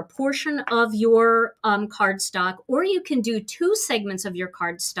half or a portion of your cardstock, or you can do 2 segments of your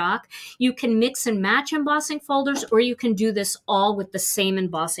cardstock. You can mix and match embossing folders, or you can do this all with the same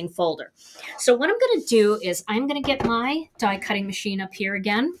embossing folder. So what I'm going to do is I'm going to get my die cutting machine up here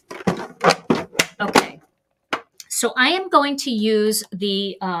again. Okay. So I am going to use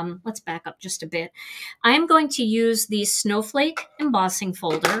the, let's back up just a bit. I am going to use the snowflake embossing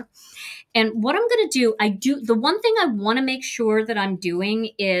folder. And what I'm going to do, the one thing I want to make sure that I'm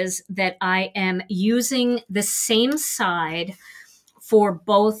doing is that I am using the same side for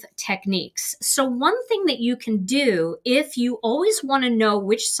both techniques. So one thing that you can do, if you always want to know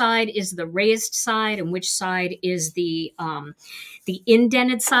which side is the raised side and which side is the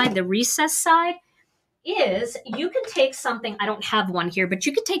indented side, the recessed side, is you can take something, I don't have one here, but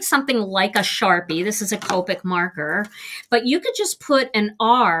you could take something like a Sharpie. This is a Copic marker, but you could just put an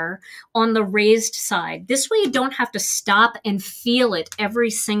R on the raised side. This way you don't have to stop and feel it every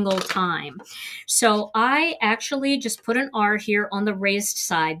single time. So I actually just put an R here on the raised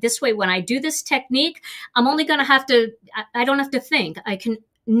side. This way, when I do this technique, I'm only going to have to, I don't have to think. I can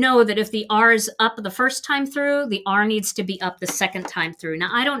know that if the R is up the first time through, the R needs to be up the second time through. Now,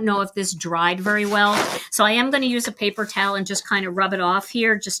 I don't know if this dried very well, so I am going to use a paper towel and just kind of rub it off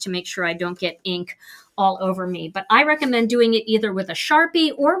here just to make sure I don't get ink all over me. But I recommend doing it either with a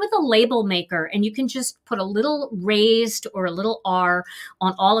Sharpie or with a label maker, and you can just put a little raised or a little R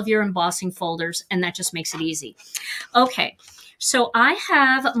on all of your embossing folders, and that just makes it easy. Okay. So I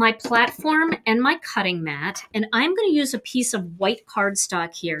have my platform and my cutting mat, and I'm going to use a piece of white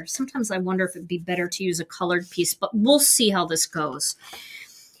cardstock here. Sometimes I wonder if it'd be better to use a colored piece, but we'll see how this goes.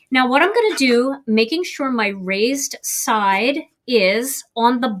 Now, what I'm going to do, making sure my raised side is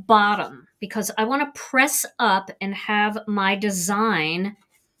on the bottom, because I want to press up and have my design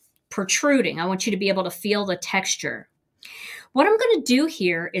protruding. I want you to be able to feel the texture. What I'm going to do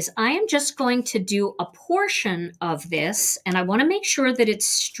here is I am just going to do a portion of this, and I want to make sure that it's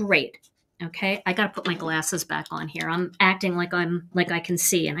straight. Okay, I got to put my glasses back on here. I'm acting like I can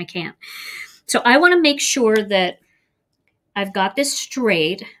see, and I can't. So I want to make sure that I've got this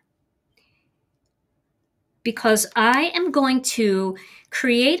straight, because I am going to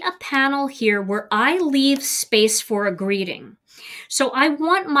create a panel here where I leave space for a greeting. So I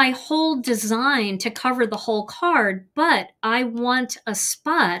want my whole design to cover the whole card, but I want a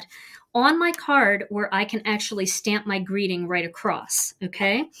spot on my card where I can actually stamp my greeting right across,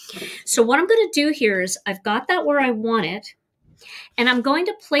 okay? So what I'm going to do here is I've got that where I want it, and I'm going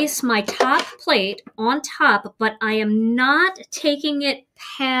to place my top plate on top, but I am not taking it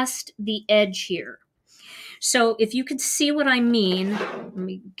past the edge here. So if you could see what I mean, let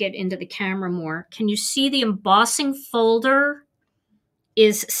me get into the camera more. Can you see the embossing folder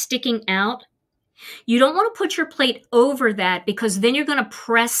is sticking out? You don't want to put your plate over that, because then you're going to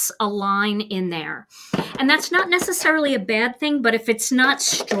press a line in there. And that's not necessarily a bad thing, but if it's not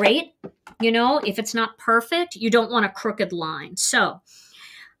straight, you know, if it's not perfect, you don't want a crooked line. So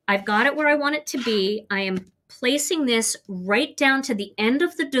I've got it where I want it to be. I am placing this right down to the end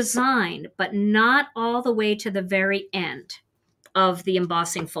of the design, but not all the way to the very end of the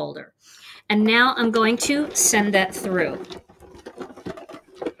embossing folder. And now I'm going to send that through.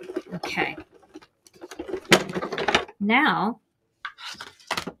 Okay. Now,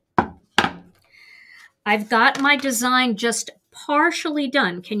 I've got my design just partially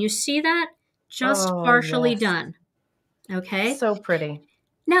done. Can you see that? Just partially done. Okay. So pretty.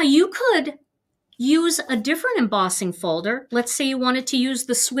 Now, you could use a different embossing folder. Let's say you wanted to use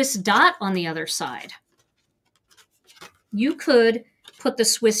the Swiss dot on the other side. You could put the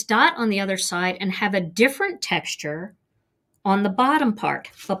Swiss dot on the other side and have a different texture on the bottom part.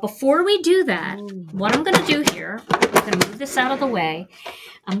 But before we do that, what I'm going to do here, I'm going to move this out of the way.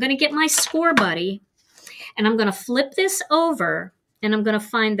 I'm going to get my score buddy, and I'm going to flip this over, and I'm going to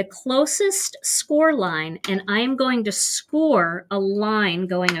find the closest score line, and I am going to score a line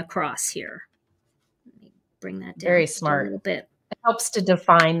going across here. Let me bring that down. Very smart. A little bit. It helps to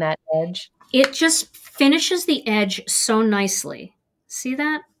define that edge. It just finishes the edge so nicely. See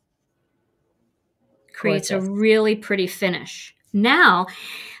that? creates a Gorgeous. really pretty finish. Now,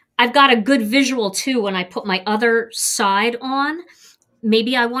 I've got a good visual too when I put my other side on.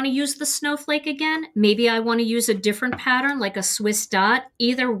 Maybe I want to use the snowflake again. Maybe I want to use a different pattern like a Swiss dot.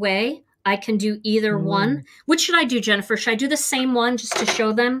 Either way, I can do either one. Which should I do, Jennifer? Should I do the same one just to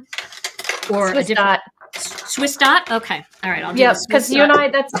show them? Or Swiss a different dot. Swiss dot? Okay. All right. I'll do Yeah, the Swiss because you dot.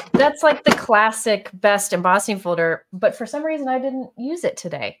 and I, that's like the classic best embossing folder. But for some reason, I didn't use it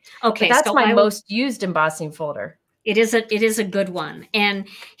today. Okay. But that's so my most used embossing folder. It is a good one. And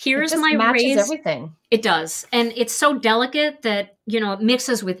here's my matches raised everything. It does. And it's so delicate that, you know, it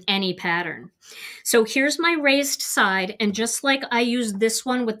mixes with any pattern. So here's my raised side. And just like I used this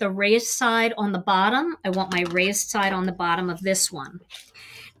one with the raised side on the bottom, I want my raised side on the bottom of this one.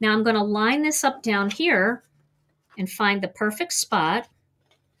 Now I'm going to line this up down here and find the perfect spot.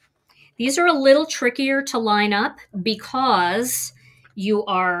 These are a little trickier to line up because you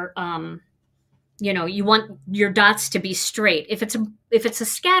are, you know, you want your dots to be straight. If it's a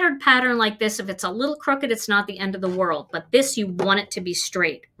scattered pattern like this, if it's a little crooked, it's not the end of the world. But this, you want it to be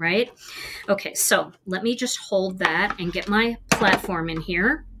straight, right? Okay, so let me just hold that and get my platform in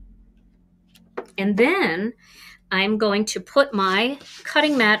here. And then I'm going to put my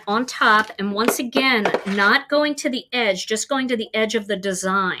cutting mat on top. And once again, not going to the edge, just going to the edge of the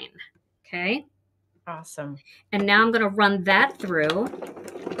design. Okay? Awesome. And now I'm going to run that through.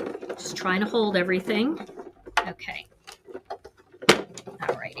 Just trying to hold everything. Okay.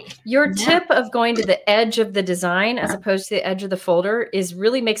 Alrighty. Your tip of going to the edge of the design as opposed to the edge of the folder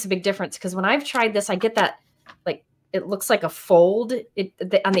really makes a big difference. Because when I've tried this, I get that, like, it looks like a fold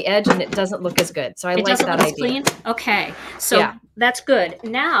on the edge and it doesn't look as good. So I like that idea. Clean? Okay. So that's good.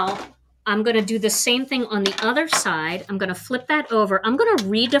 Now I'm going to do the same thing on the other side. I'm going to flip that over. I'm going to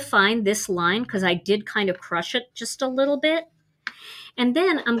redefine this line because I did kind of crush it just a little bit. And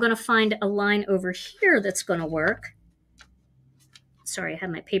then I'm going to find a line over here that's going to work. Sorry, I had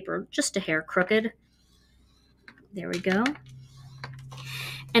my paper just a hair crooked. There we go.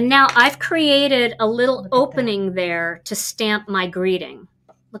 And now I've created a little opening there to stamp my greeting.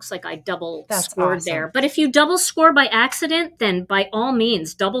 Looks like I double scored there. But if you double score by accident, then by all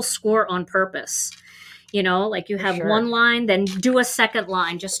means, double score on purpose. You know, like you have one line, then do a second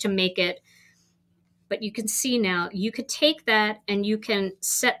line just to make it. But you can see now, you could take that and you can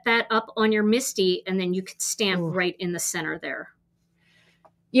set that up on your MISTI and then you could stamp right in the center there.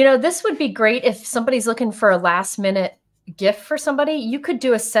 You know, this would be great if somebody's looking for a last minute gift for somebody. You could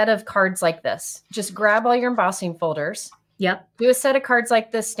do a set of cards like this. Just grab all your embossing folders. Yep. Do a set of cards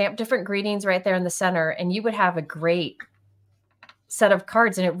like this, stamp different greetings right there in the center, and you would have a great set of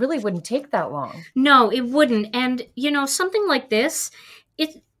cards, and it really wouldn't take that long. No, it wouldn't. And, you know, something like this,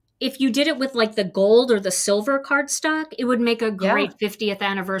 if you did it with like the gold or the silver cardstock, it would make a great 50th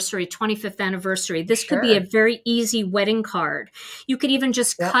anniversary, 25th anniversary. This could be a very easy wedding card. You could even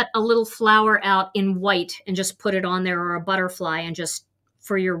just cut a little flower out in white and just put it on there, or a butterfly, and just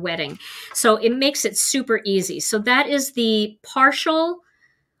for your wedding. So it makes it super easy. So that is the partial,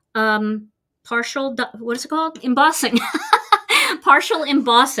 what is it called? Embossing. Partial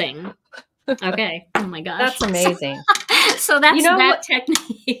embossing. Okay. Oh my gosh. That's amazing. So that's that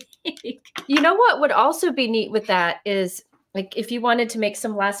technique. You know what would also be neat with that is, like, if you wanted to make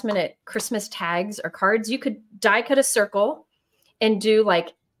some last minute Christmas tags or cards, you could die cut a circle and do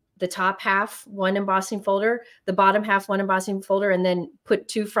like the top half one embossing folder, the bottom half one embossing folder, and then put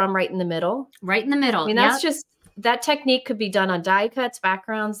two from right in the middle. Right in the middle. I mean, that's just, that technique could be done on die cuts,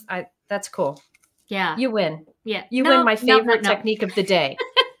 backgrounds. That's cool. Yeah. You win. Yeah. You win my favorite technique of the day.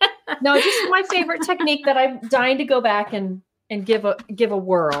 No, just my favorite technique that I'm dying to go back and give a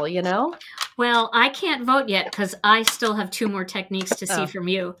whirl, you know? Well, I can't vote yet because I still have 2 more techniques to see from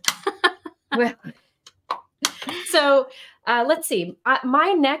you. Well, so let's see.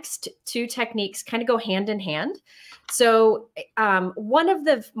 My next 2 techniques kind of go hand in hand. So one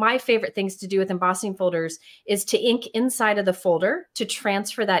of my favorite things to do with embossing folders is to ink inside of the folder to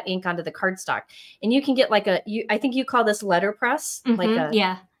transfer that ink onto the cardstock. And you can get like I think you call this letterpress, like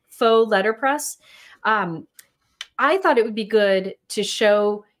a faux letterpress. I thought it would be good to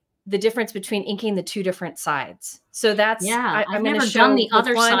show the difference between inking the 2 different sides. So that's, I've never done the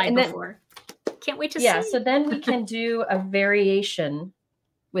other side before. Can't wait to see. Yeah, so then we can do a variation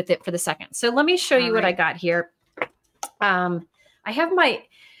with it for the second. So let me show you what I got here. I have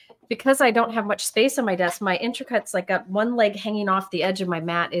because I don't have much space on my desk, my Intricut's like got one leg hanging off the edge of my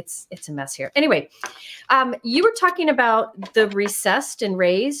mat. It's a mess here. Anyway, you were talking about the recessed and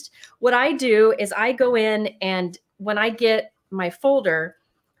raised. What I do is I go in, and when I get my folder,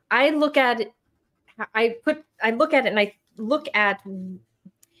 I look at it. I look at it and I look at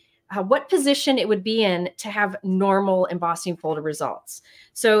what position it would be in to have normal embossing folder results.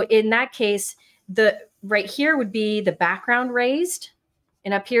 So in that case, the right here would be the background raised,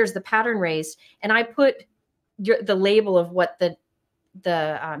 and up here is the pattern raised. And I put the label of what the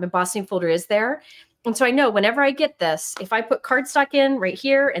embossing folder is there. And so I know whenever I get this, if I put cardstock in right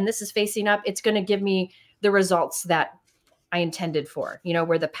here and this is facing up, it's going to give me the results that I intended for, you know,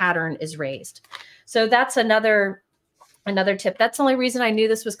 where the pattern is raised. So that's another tip. That's the only reason I knew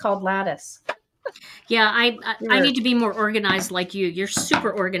this was called lattice. Yeah, I need to be more organized like you. You're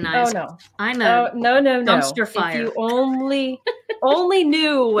super organized. Oh no, I'm a no. dumpster fire. If you only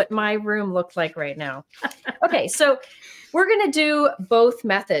knew what my room looked like right now. Okay, so we're going to do both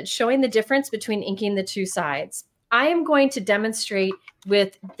methods, showing the difference between inking the two sides. I am going to demonstrate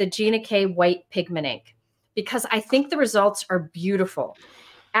with the Gina K white pigment ink because I think the results are beautiful.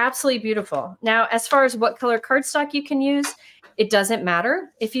 Absolutely beautiful. Now, as far as what color cardstock you can use, it doesn't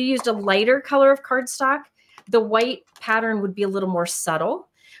matter. If you used a lighter color of cardstock, the white pattern would be a little more subtle.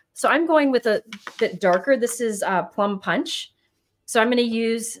 So I'm going with a bit darker. This is Plum Punch. So I'm going to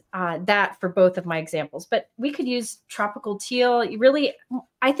use that for both of my examples. But we could use Tropical Teal. Really,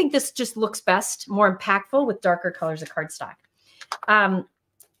 I think this just looks best, more impactful with darker colors of cardstock.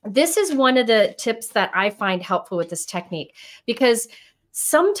 This is one of the tips that I find helpful with this technique because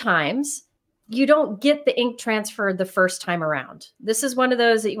sometimes you don't get the ink transfer the first time around. This is one of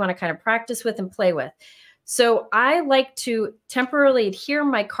those that you want to kind of practice with and play with. So I like to temporarily adhere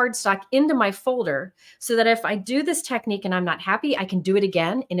my cardstock into my folder so that if I do this technique and I'm not happy, I can do it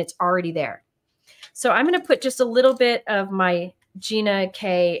again and it's already there. So I'm going to put just a little bit of my Gina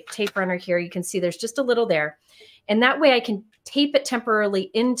K tape runner here. You can see there's just a little there. And that way I can tape it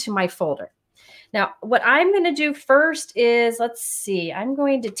temporarily into my folder. Now, what I'm going to do first is, let's see, I'm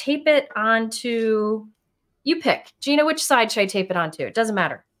going to tape it onto, you pick. Gina, which side should I tape it onto? It doesn't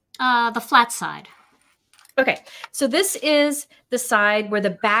matter. The flat side. Okay, so this is the side where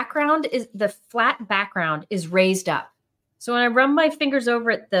the background is, the flat background is raised up. So when I run my fingers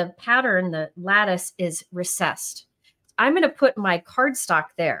over it, the pattern, the lattice is recessed. I'm going to put my cardstock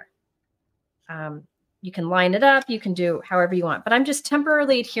there. You can line it up, you can do however you want, but I'm just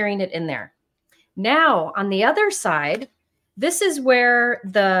temporarily adhering it in there. Now, on the other side, this is where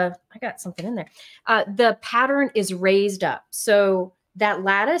I got something in there. The pattern is raised up. So that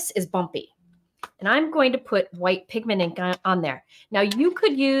lattice is bumpy. And I'm going to put white pigment ink on there. Now, you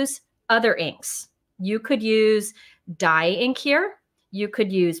could use other inks. You could use dye ink here. You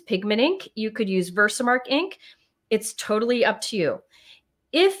could use pigment ink. You could use Versamark ink. It's totally up to you.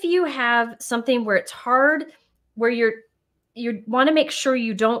 If you have something where it's hard, where you want to make sure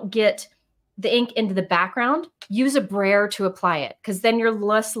you don't get the ink into the background, use a brayer to apply it because then you're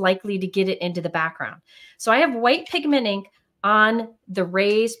less likely to get it into the background. So I have white pigment ink on the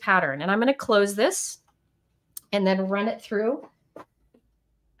raised pattern and I'm going to close this and then run it through.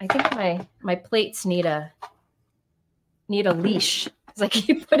 I think my plates need a leash because I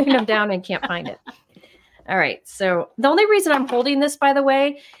keep putting them down and can't find it. All right. So the only reason I'm holding this, by the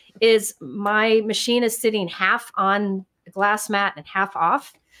way, is my machine is sitting half on the glass mat and half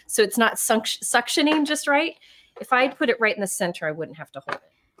off. So it's not suctioning just right. If I put it right in the center, I wouldn't have to hold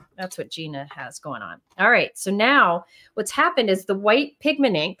it. That's what Gina has going on. All right. So now what's happened is the white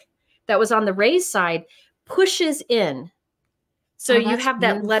pigment ink that was on the raised side pushes in. So you have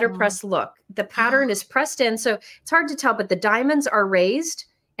that beautiful letterpress look. The pattern is pressed in. So it's hard to tell, but the diamonds are raised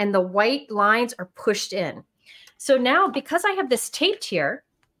and the white lines are pushed in. So now because I have this taped here,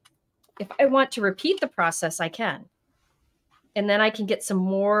 if I want to repeat the process, I can. And then I can get some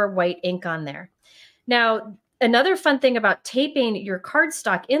more white ink on there. Now, another fun thing about taping your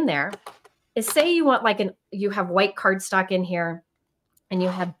cardstock in there is say you want you have white cardstock in here and you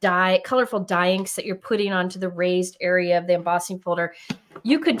have colorful dye inks that you're putting onto the raised area of the embossing folder.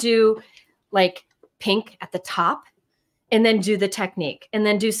 You could do like pink at the top and then do the technique and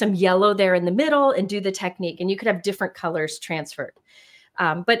then do some yellow there in the middle and do the technique. And you could have different colors transferred.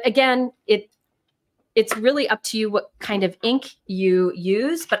 But again, it's really up to you what kind of ink you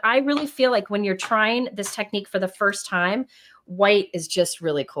use. But I really feel like when you're trying this technique for the first time, white is just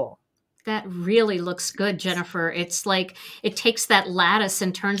really cool. That really looks good, Jennifer. It's like it takes that lattice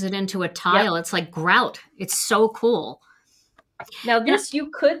and turns it into a tile. Yep. It's like grout. It's so cool. Now this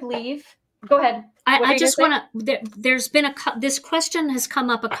you could leave. Go ahead. I just want to, there's been this question has come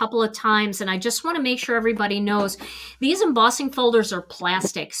up a couple of times, and I just want to make sure everybody knows these embossing folders are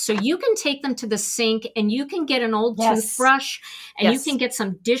plastic. So you can take them to the sink and you can get an old toothbrush and you can get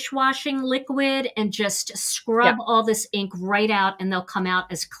some dishwashing liquid and just scrub all this ink right out and they'll come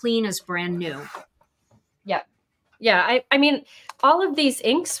out as clean as brand new. Yep. Yeah. I mean, all of these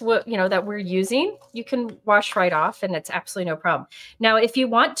inks, that we're using, you can wash right off and it's absolutely no problem. Now, if you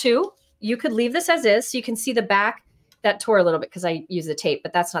want to, you could leave this as is. So you can see the back that tore a little bit because I use the tape,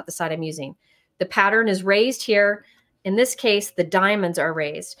 but that's not the side I'm using. The pattern is raised here. In this case, the diamonds are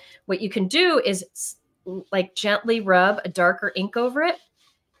raised. What you can do is like gently rub a darker ink over it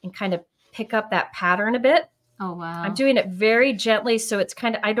and kind of pick up that pattern a bit. Oh, wow. I'm doing it very gently. So it's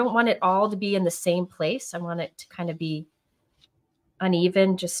kind of, I don't want it all to be in the same place. I want it to kind of be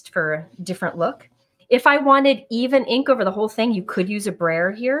uneven just for a different look. If I wanted even ink over the whole thing, you could use a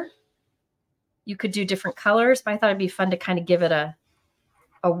brayer here. You could do different colors, but I thought it'd be fun to kind of give it a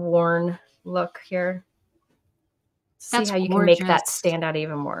worn look here. See how you can make that stand out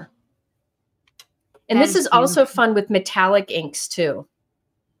even more. And this is also fun with metallic inks too.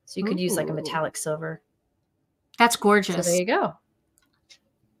 So you could use like a metallic silver. That's gorgeous. So there you go.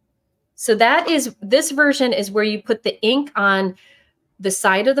 So this version is where you put the ink on the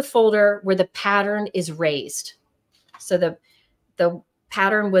side of the folder where the pattern is raised. So the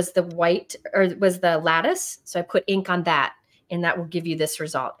pattern was the white, or was the lattice. So I put ink on that, and that will give you this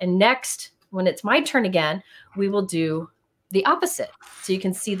result. And next, when it's my turn again, we will do the opposite. So you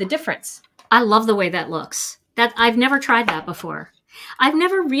can see the difference. I love the way that looks. That I've never tried that before. I've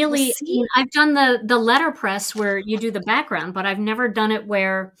never really, I've done the letterpress where you do the background, but I've never done it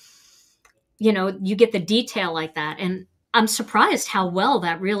where, you get the detail like that. And I'm surprised how well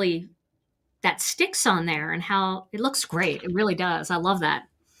that sticks on there and how it looks great. It really does. I love that.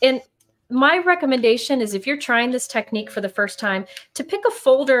 And my recommendation is if you're trying this technique for the first time, to pick a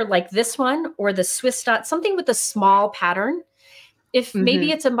folder like this one or the Swiss dot, something with a small pattern. If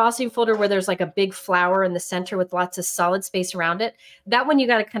maybe it's embossing folder where there's like a big flower in the center with lots of solid space around it, that one you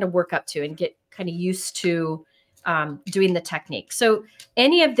got to kind of work up to and get kind of used to doing the technique. So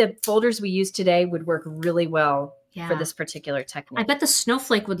any of the folders we use today would work really well for this particular technique. I bet the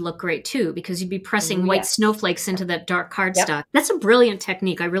snowflake would look great too, because you'd be pressing white snowflakes into that dark cardstock. That's a brilliant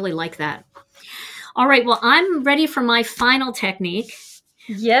technique. I really like that. All right. Well, I'm ready for my final technique.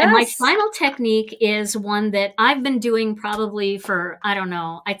 Yes. And my final technique is one that I've been doing probably for, I don't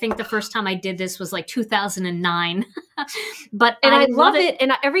know, I think the first time I did this was like 2009. But I love it.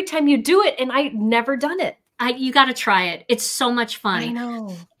 And every time you do it, and I've never done it. You got to try it. It's so much fun. I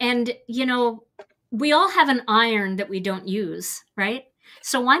know. And, we all have an iron that we don't use, right?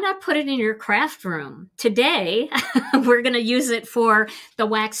 So why not put it in your craft room? Today, we're going to use it for the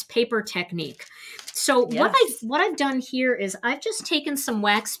wax paper technique. So what I've done here is I've just taken some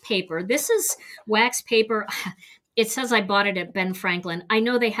wax paper. This is wax paper. It says I bought it at Ben Franklin. I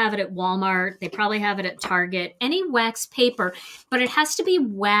know they have it at Walmart. They probably have it at Target. Any wax paper, but it has to be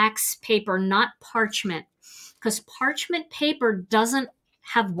wax paper, not parchment, because parchment paper doesn't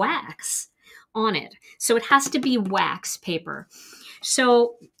have wax on it. So it has to be wax paper.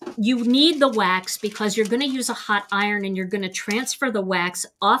 So you need the wax because you're going to use a hot iron and you're going to transfer the wax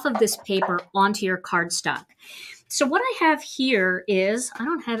off of this paper onto your cardstock. So what I have here is, I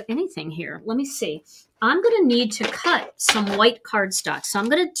don't have anything here. Let me see. I'm going to need to cut some white cardstock. So I'm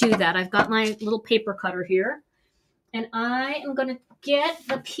going to do that. I've got my little paper cutter here. And I am going to get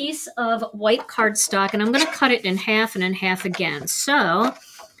the piece of white cardstock and I'm going to cut it in half and in half again. So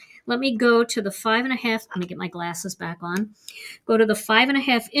let me go to the 5.5. Let me get my glasses back on. Go to the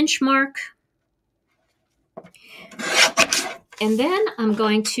 5.5 inch mark. And then I'm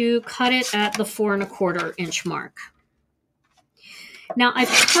going to cut it at the 4.25 inch mark. Now I've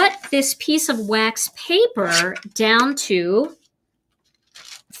cut this piece of wax paper down to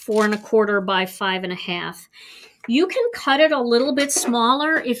 4.25 by 5.5. You can cut it a little bit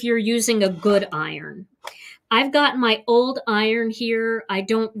smaller if you're using a good iron. I've got my old iron here. I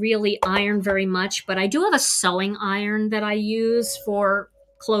don't really iron very much, but I do have a sewing iron that I use for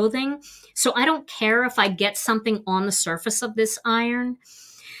clothing. So I don't care if I get something on the surface of this iron.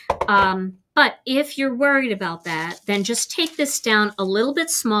 But if you're worried about that, then just take this down a little bit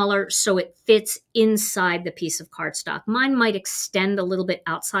smaller so it fits inside the piece of cardstock. Mine might extend a little bit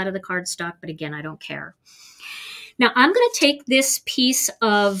outside of the cardstock, but again, I don't care. Now I'm going to take this piece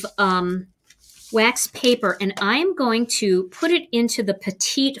of wax paper and I'm going to put it into the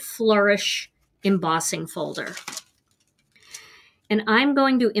Petite Flourish embossing folder. And I'm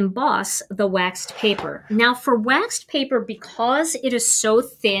going to emboss the waxed paper. Now for waxed paper, because it is so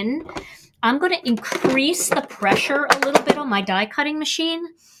thin, I'm going to increase the pressure a little bit on my die cutting machine.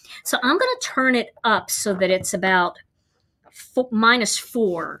 So I'm going to turn it up so that it's about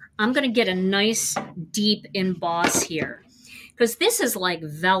 -4. I'm going to get a nice deep emboss here. Because this is like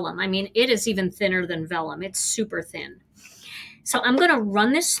vellum. I mean, it is even thinner than vellum. It's super thin. So I'm going to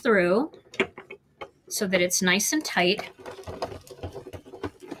run this through. so that it's nice and tight.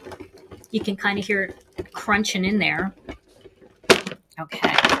 You can kind of hear it crunching in there.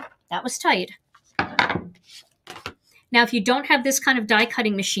 Okay, that was tight. Now, if you don't have this kind of die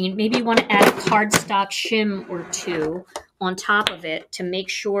cutting machine, maybe you want to add a cardstock shim or two on top of it to make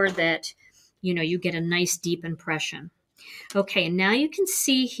sure that, you know, you get a nice deep impression. Okay, and now you can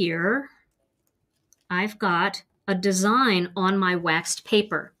see here, I've got a design on my waxed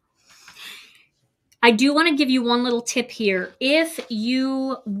paper. I do want to give you one little tip here. If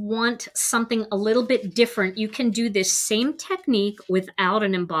you want something a little bit different, you can do this same technique without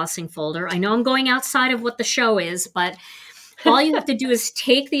an embossing folder. I know I'm going outside of what the show is, but all you have to do is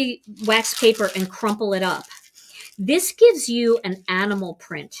take the wax paper and crumple it up. This gives you an animal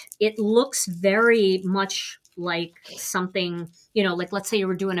print. It looks very much like something, you know, like let's say you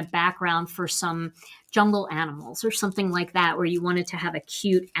were doing a background for some jungle animals or something like that, where you wanted to have a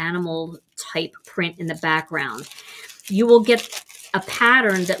cute animal type print in the background. You will get a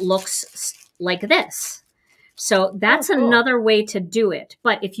pattern that looks like this. So that's another way to do it.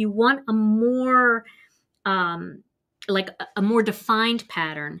 But if you want a more, like a more defined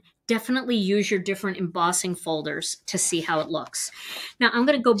pattern, definitely use your different embossing folders to see how it looks. Now I'm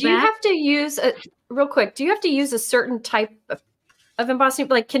going to go back. Do you have to use real quick? Do you have to use a certain type of embossing?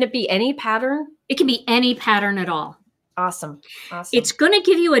 Like, can it be any pattern? It can be any pattern at all. Awesome. Awesome. It's going to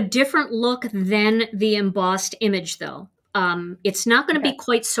give you a different look than the embossed image, though. It's not going to be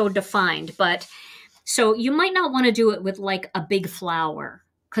quite so defined, but so you might not want to do it with like a big flower,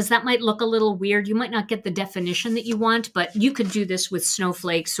 because that might look a little weird. You might not get the definition that you want, but you could do this with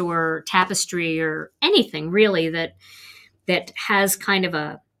snowflakes or tapestry or anything really that has kind of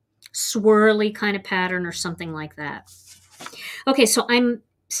a swirly kind of pattern or something like that. Okay, so I'm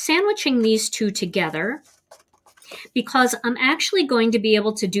sandwiching these two together because I'm actually going to be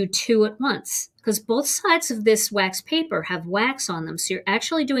able to do two at once, because both sides of this wax paper have wax on them. So you're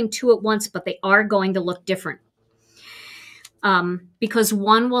actually doing two at once, but they are going to look different. Because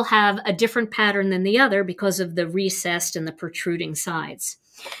one will have a different pattern than the other because of the recessed and the protruding sides.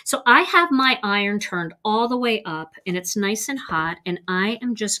 So I have my iron turned all the way up and it's nice and hot, and I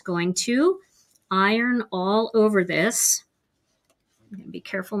am just going to iron all over this. I'm going to be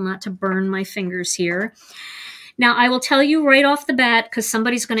careful not to burn my fingers here. Now, I will tell you right off the bat, because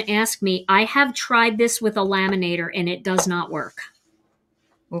somebody's going to ask me, I have tried this with a laminator and it does not work.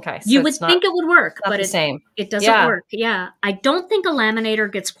 Okay. So you would think it would work, but it doesn't work. Yeah. I don't think a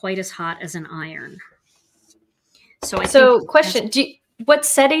laminator gets quite as hot as an iron. So question, what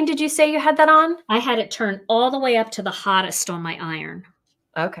setting did you say you had that on? I had it turned all the way up to the hottest on my iron.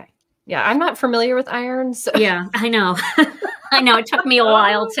 Okay. Yeah. I'm not familiar with irons. So. Yeah, I know. I know. It took me a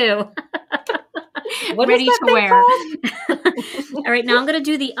while too. What Ready is that to wear. called? All right, now I'm going to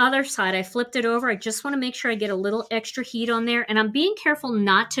do the other side. I flipped it over. I just want to make sure I get a little extra heat on there. And I'm being careful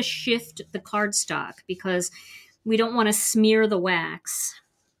not to shift the cardstock because we don't want to smear the wax.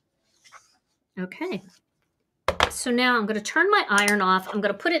 Okay. So now I'm going to turn my iron off. I'm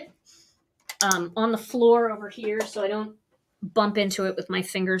going to put it on the floor over here so I don't bump into it with my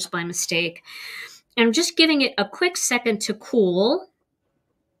fingers by mistake. And I'm just giving it a quick second to cool.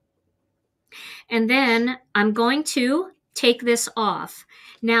 And then I'm going to take this off.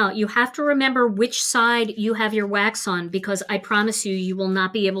 Now, you have to remember which side you have your wax on, because I promise you, you will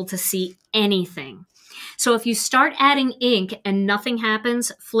not be able to see anything. So if you start adding ink and nothing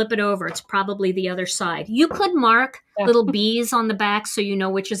happens, flip it over. It's probably the other side. You could mark little B's on the back so you know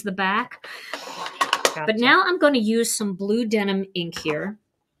which is the back. Gotcha. But now I'm going to use some blue denim ink here.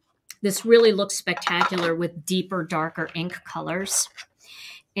 This really looks spectacular with deeper, darker ink colors.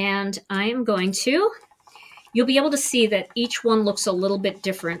 And I am going to, you'll be able to see that each one looks a little bit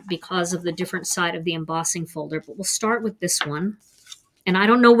different because of the different side of the embossing folder. But we'll start with this one. And I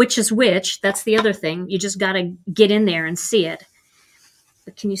don't know which is which. That's the other thing. You just got to get in there and see it.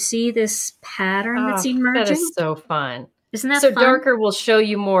 But can you see this pattern that's emerging? That is so fun. Isn't that so fun? Darker will show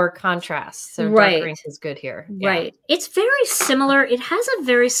you more contrast. So darker ink is good here. Yeah. Right. It's very similar. It has a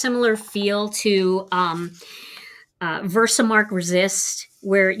very similar feel to Versamark Resist,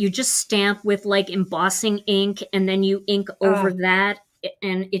 where you just stamp with like embossing ink and then you ink over that,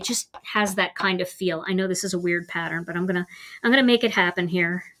 and it just has that kind of feel. I know this is a weird pattern, but I'm gonna make it happen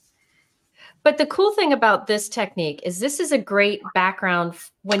here. But the cool thing about this technique is this is a great background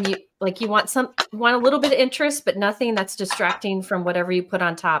when you want a little bit of interest, but nothing that's distracting from whatever you put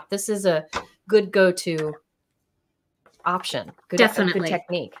on top. This is a good go-to option. Definitely. Good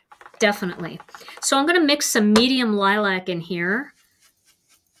technique. Definitely. So I'm going to mix some medium lilac in here.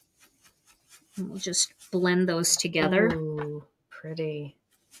 And we'll just blend those together. Ooh, pretty.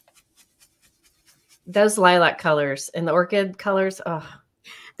 those lilac colors and the orchid colors. Oh,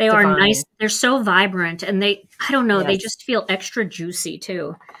 they are divine. nice. They're so vibrant, and I don't know, they Yes. just feel extra juicy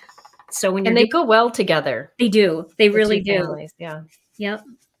too. So when you're And they go well together. they do. They The really two do. families, yeah. Yep.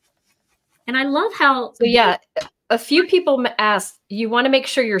 And I love how So yeah, a few people ask, you want to make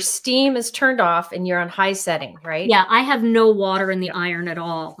sure your steam is turned off and you're on high setting, right? yeah, I have no water in the iron at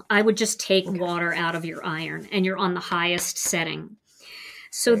all. I would just take water out of your iron, and you're on the highest setting.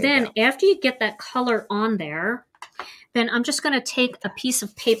 So then after you get that color on there, then I'm just going to take a piece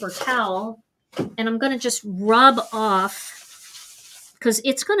of paper towel and I'm going to just rub off, because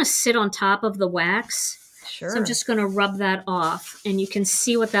it's going to sit on top of the wax. Sure. So I'm just going to rub that off, and you can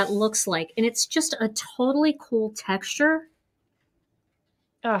see what that looks like. And it's just a totally cool texture.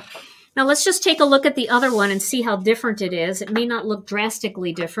 Ugh. Now let's just take a look at the other one and see how different it is. It may not look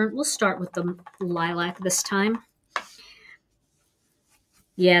drastically different. We'll start with the lilac this time.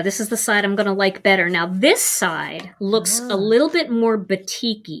 Yeah, this is the side I'm going to like better. Now this side looks a little bit more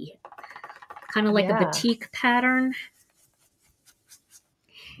batik-y, kind of like a batik pattern.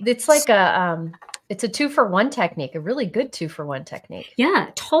 It's like it's a 2-for-1 technique, a really good 2-for-1 technique. Yeah,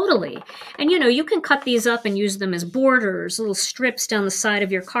 totally. And you can cut these up and use them as borders, little strips down the side of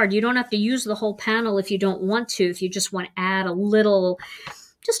your card. You don't have to use the whole panel if you don't want to, if you just want to add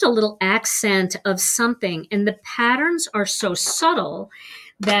just a little accent of something. And the patterns are so subtle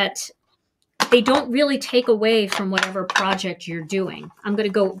that they don't really take away from whatever project you're doing. I'm going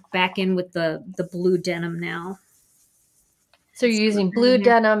to go back in with the blue denim now. So you're using blue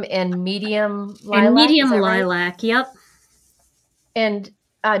denim and medium lilac? And medium lilac, right? Yep. And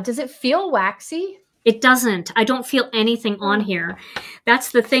does it feel waxy? It doesn't. I don't feel anything on here.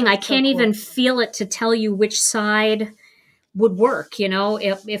 That's the thing. I can't even feel it to tell you which side would work.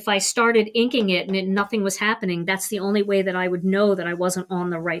 If I started inking it and nothing was happening, that's the only way that I would know that I wasn't on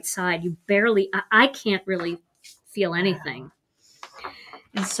the right side. I can't really feel anything.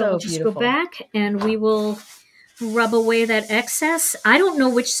 And so we'll just go back and we will rub away that excess. I don't know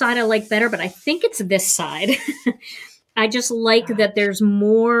which side I like better, but I think it's this side. I just like that there's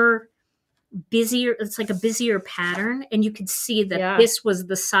more busier. It's like a busier pattern. And you can see that this was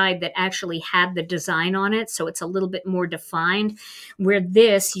the side that actually had the design on it. So it's a little bit more defined, where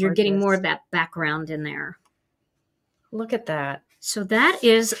this, you're getting more of that background in there. Look at that. So that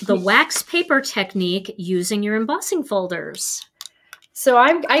is the wax paper technique using your embossing folders. So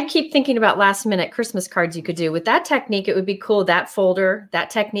I keep thinking about last minute Christmas cards you could do with that technique. It would be cool, that folder, that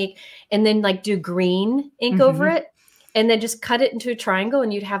technique, and then like do green ink over it and then just cut it into a triangle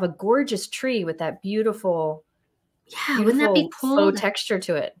and you'd have a gorgeous tree with that beautiful, wouldn't that be cool? Faux texture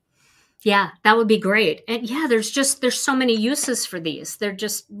to it. Yeah, that would be great. And yeah, there's so many uses for these. There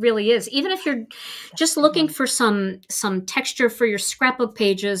just really is. Even if you're just looking for some texture for your scrapbook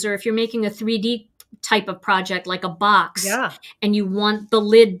pages, or if you're making a 3D type of project like a box and you want the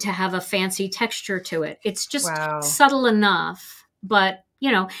lid to have a fancy texture to it. It's just subtle enough, but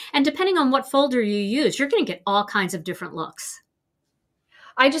and depending on what folder you use, you're going to get all kinds of different looks.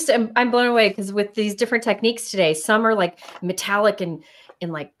 I'm blown away because with these different techniques today, some are like metallic and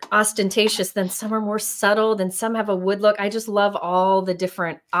like ostentatious, then some are more subtle, then some have a wood look. I just love all the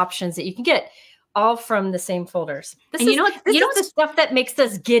different options that you can get, all from the same folders. This is the stuff that makes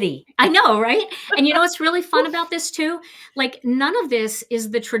us giddy. I know, right? And what's really fun about this too? Like, none of this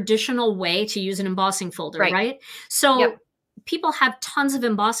is the traditional way to use an embossing folder, right? So people have tons of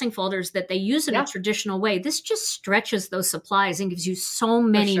embossing folders that they use in a traditional way. This just stretches those supplies and gives you so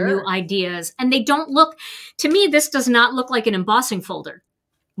many new ideas. And they don't look, to me, this does not look like an embossing folder.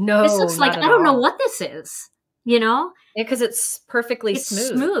 No, this looks like, I don't know what this is, Yeah, because it's perfectly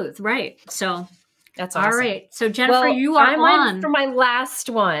smooth, right? So that's awesome. All right. So Jennifer, you are on for my last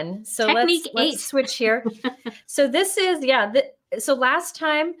one. So Technique 8. Let's switch here. So this is, so last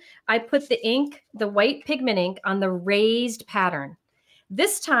time I put the ink, the white pigment ink, on the raised pattern.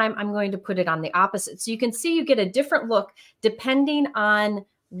 This time I'm going to put it on the opposite. So you can see you get a different look depending on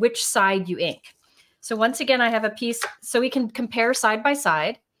which side you ink. So once again, I have a piece, so we can compare side by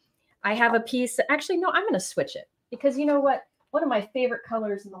side. I have a piece, actually, no, I'm going to switch it because you know what? One of my favorite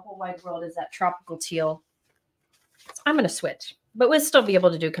colors in the whole wide world is that tropical teal. So I'm going to switch, but we'll still be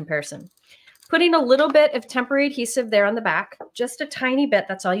able to do comparison. Putting a little bit of temporary adhesive there on the back, just a tiny bit.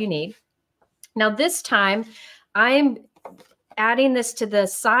 That's all you need. Now this time I'm adding this to the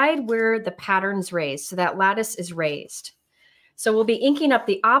side where the pattern's raised. So that lattice is raised. So we'll be inking up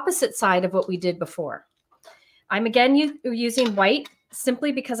the opposite side of what we did before. I'm again using white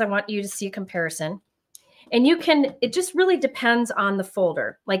simply because I want you to see a comparison. And it just really depends on the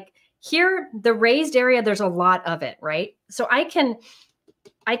folder. Like here, the raised area, there's a lot of it, right? So I can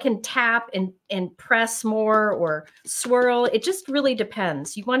I can tap and press more or swirl. It just really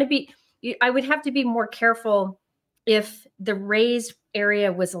depends. You want to be, I would have to be more careful if the raised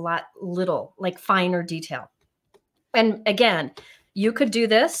area was a lot little, like finer detail. And again, you could do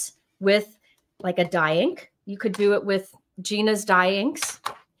this with like a dye ink. You could do it with Gina's dye inks.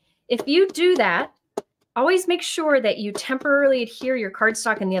 If you do that, always make sure that you temporarily adhere your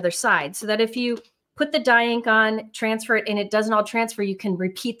cardstock on the other side so that if you put the dye ink on, transfer it, and it doesn't all transfer, you can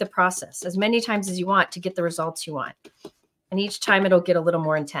repeat the process as many times as you want to get the results you want. And each time it'll get a little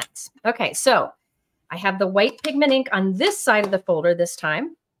more intense. Okay, so I have the white pigment ink on this side of the folder this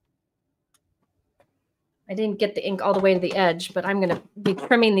time. I didn't get the ink all the way to the edge, but I'm going to be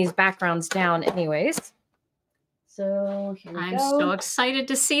trimming these backgrounds down anyways. So here we go. I'm so excited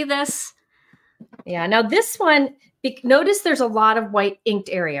to see this. Yeah, now this one, notice there's a lot of white inked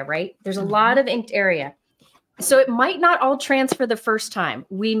area, right? There's a lot of inked area. So it might not all transfer the first time.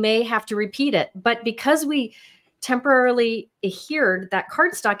 We may have to repeat it, but because we temporarily adhered that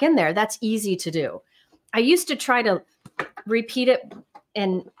cardstock in there, that's easy to do. I used to try to repeat it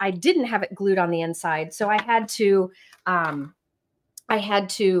and I didn't have it glued on the inside. So I had to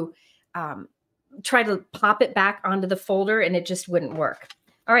try to pop it back onto the folder and it just wouldn't work.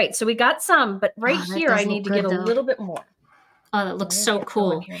 All right, so we got some, but right here I need to get a little bit more. Oh, that looks so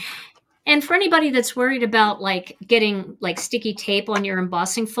cool. And for anybody that's worried about like getting like sticky tape on your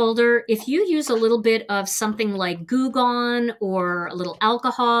embossing folder, if you use a little bit of something like Goo Gone or a little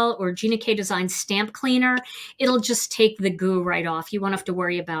alcohol or Gina K Design stamp cleaner, it'll just take the goo right off. You won't have to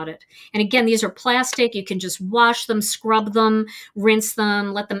worry about it. And again, these are plastic. You can just wash them, scrub them, rinse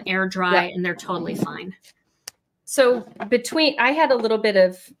them, let them air dry, and they're totally fine. So I had a little bit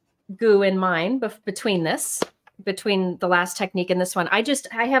of goo in mine between the last technique and this one. I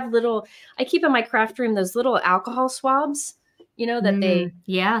keep in my craft room those little alcohol swabs, you know, that they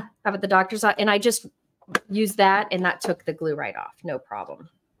have at the doctor's office. And I just used that and that took the glue right off. No problem.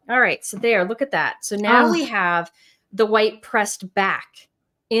 All right. So there, look at that. So now we have the white pressed back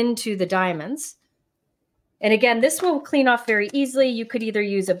into the diamonds. And again, this will clean off very easily. You could either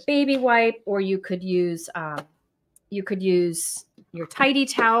use a baby wipe or you could use your tidy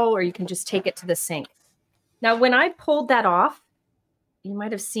towel, or you can just take it to the sink. Now, when I pulled that off, you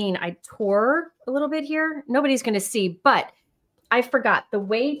might have seen I tore a little bit here. Nobody's going to see, but I forgot the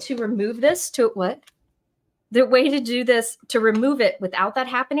way to remove this the way to do this to remove it without that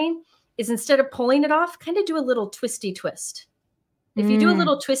happening is instead of pulling it off, kind of do a little twisty twist. If you do a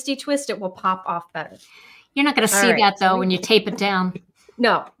little twisty twist, it will pop off better. You're not going to see that though when you tape it down.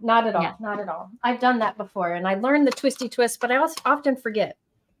 No, not at all. Yeah. Not at all. I've done that before and I learned the twisty twist, but I also often forget.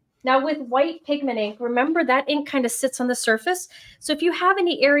 Now with white pigment ink, remember that ink kind of sits on the surface. So if you have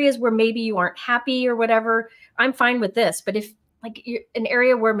any areas where maybe you aren't happy or whatever, I'm fine with this. But if like you're an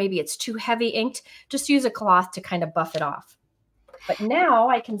area where maybe it's too heavy inked, just use a cloth to kind of buff it off. But now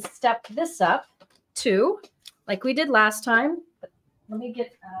I can step this up to, like we did last time. Let me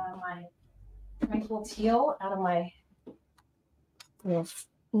get my tranquil teal out of my little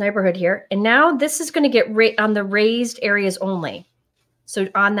neighborhood here. And now this is going to get on the raised areas only. So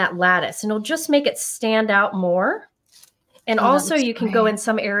on that lattice, and it'll just make it stand out more. And also you can go in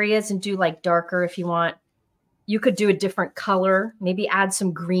some areas and do like darker if you want. You could do a different color, maybe add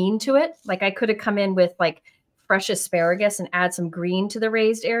some green to it. Like I could have come in with like fresh asparagus and add some green to the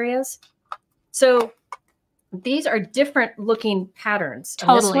raised areas. So these are different looking patterns.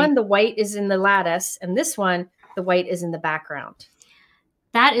 Totally. And this one, the white is in the lattice, and this one, the white is in the background.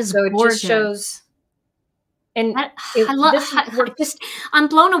 That is so gorgeous. It just shows. And I'm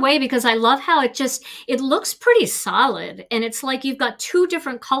blown away because I love how it looks pretty solid. And it's like you've got two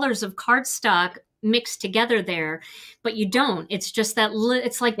different colors of cardstock mixed together there, but you don't. It's just that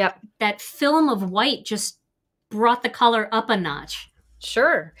it's like that film of white just brought the color up a notch.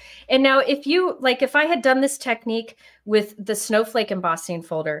 Sure. And now if I had done this technique with the snowflake embossing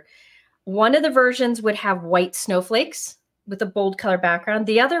folder, one of the versions would have white snowflakes with a bold color background.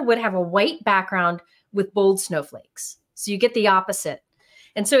 The other would have a white background with bold snowflakes. So you get the opposite.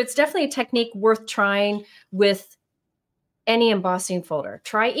 And so it's definitely a technique worth trying with any embossing folder.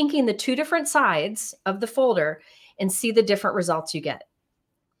 Try inking the two different sides of the folder and see the different results you get.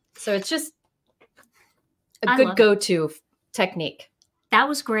 So it's just a good go-to technique. That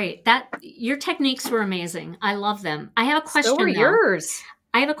was great. Your techniques were amazing. I love them. I have a question. So were yours.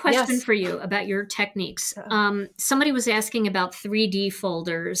 I have a question for you about your techniques. Somebody was asking about 3D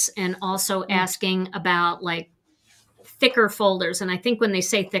folders and also asking about like thicker folders. And I think when they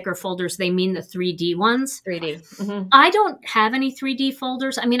say thicker folders, they mean the 3D ones. 3D. Mm-hmm. I don't have any 3D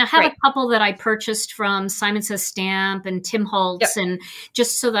folders. I mean, I have Right. a couple that I purchased from Simon Says Stamp and Tim Holtz, Yep. and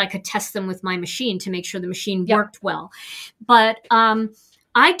just so that I could test them with my machine to make sure the machine Yep. worked well. But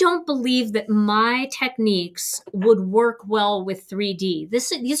I don't believe that my techniques would work well with 3D.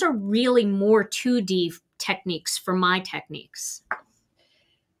 These are really more 2D techniques for my techniques.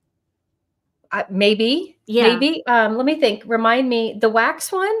 Maybe. Yeah. Maybe. Let me think. Remind me, the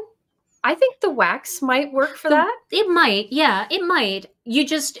wax one? I think the wax might work for that. It might. Yeah, it might.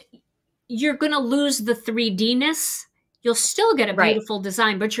 You're going to lose the 3D-ness. You'll still get a Right. beautiful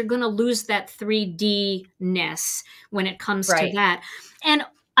design, but you're going to lose that 3D-ness when it comes to Right. that. And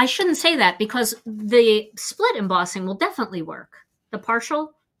I shouldn't say that, because the split embossing will definitely work. The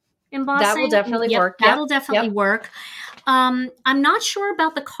partial embossing. That will definitely work. Yep. That'll definitely Yep. work. I'm not sure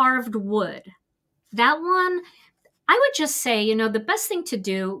about the carved wood. That one, I would just say, you know, the best thing to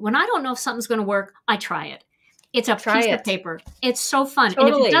do when I don't know if something's going to work, I try it. It's a Try piece it. of paper. It's so fun.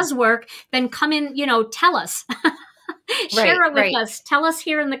 Totally. And if it does work, then come in, you know, tell us. Share it with Right. us. Tell us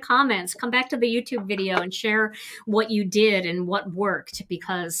here in the comments. Come back to the YouTube video and share what you did and what worked,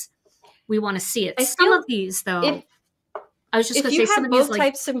 because we want to see it. I Some feel of these, though, I was just If going to say you some have of these, both like,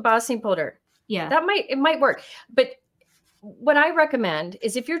 types of embossing folder, yeah, it might work. But what I recommend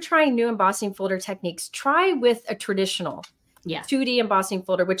is, if you're trying new embossing folder techniques, try with a traditional 2D embossing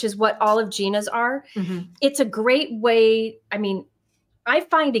folder, which is what all of Gina's are. Mhm. It's a great way. I mean, I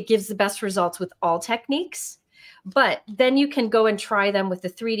find it gives the best results with all techniques, but then you can go and try them with the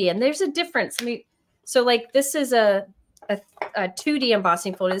 3D. And there's a difference. I mean, so like this is a 2D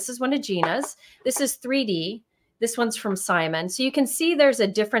embossing folder. This is one of Gina's. This is 3D. This one's from Simon. So you can see there's a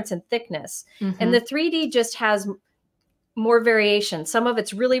difference in thickness. And the 3D just has more variation. Some of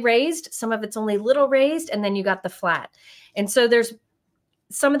it's really raised, some of it's only little raised, and then you got the flat. And so there's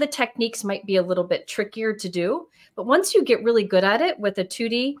some of the techniques might be a little bit trickier to do, but once you get really good at it with a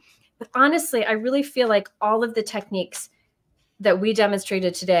 2D, but honestly, I really feel like all of the techniques that we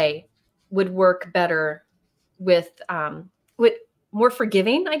demonstrated today would work better with more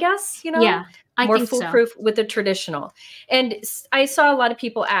forgiving, I guess, you know? Yeah, I more think foolproof with the traditional. And I saw a lot of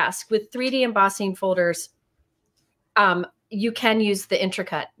people ask, with 3D embossing folders, you can use the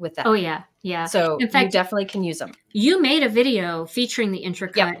Intracut with that. Oh yeah, yeah. So in fact, you definitely can use them. You made a video featuring the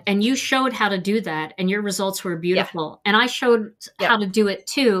Intracut, and you showed how to do that, and your results were beautiful. And I showed how to do it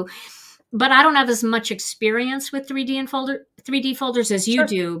too, but I don't have as much experience with 3D folders as you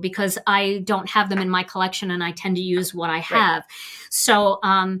do, because I don't have them in my collection, and I tend to use what I have. So,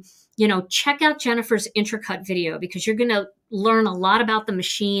 you know, check out Jennifer's Intracut video, because you're going to learn a lot about the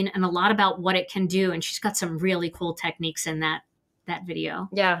machine and a lot about what it can do. And she's got some really cool techniques in that video.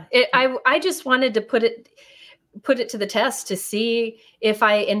 Yeah. I just wanted to put it to the test to see if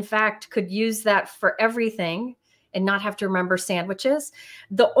I, in fact, could use that for everything and not have to remember sandwiches.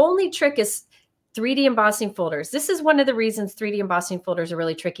 The only trick is 3D embossing folders. This is one of the reasons 3D embossing folders are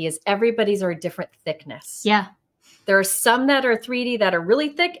really tricky, is everybody's are a different thickness. Yeah. There are some that are 3D that are really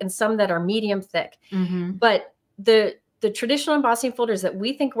thick and some that are medium thick. But the traditional embossing folders that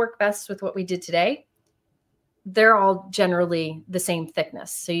we think work best with what we did today, they're all generally the same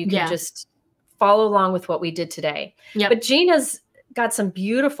thickness. So you can just follow along with what we did today. But Gina's got some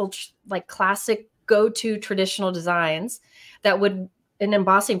beautiful, like classic go-to traditional designs that would, in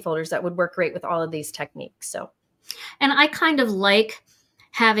embossing folders, that would work great with all of these techniques. So, and I kind of like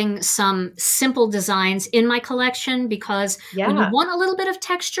having some simple designs in my collection, because when you want a little bit of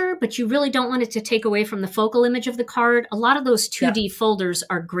texture, but you really don't want it to take away from the focal image of the card, a lot of those 2D folders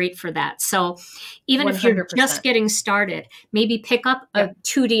are great for that. So even 100%. If you're just getting started, maybe pick up a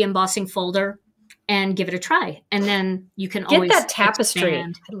 2D embossing folder and give it a try. And then you can always get that tapestry.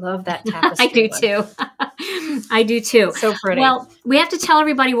 Expand. I love that tapestry. I do too. I do too. So pretty. Well, we have to tell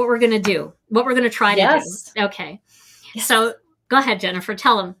everybody what we're going to do, what we're going to try to do. Okay. Yes. So go ahead, Jennifer,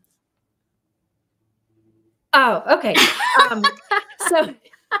 tell them. Oh, okay. So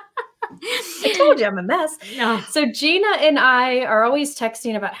I told you I'm a mess. Oh. So Gina and I are always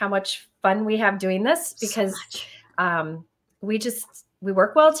texting about how much fun we have doing this, because we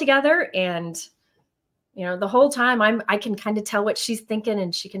work well together, and you know, the whole time I can kind of tell what she's thinking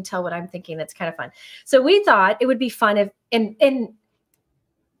and she can tell what I'm thinking. It's kind of fun. So we thought it would be fun if, and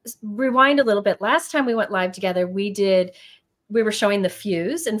rewind a little bit. Last time we went live together, we were showing the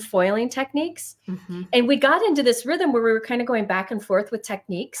fuse and foiling techniques. And we got into this rhythm where we were kind of going back and forth with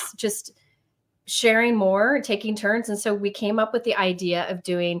techniques, just sharing more, taking turns. And so we came up with the idea of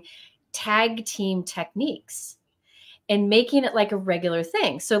doing tag team techniques. and making it like a regular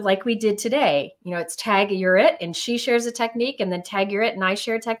thing. So like we did today, you know, it's tag you're it, and she shares a technique, and then tag you're it, and I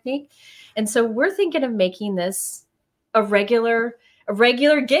share a technique. And so we're thinking of making this a regular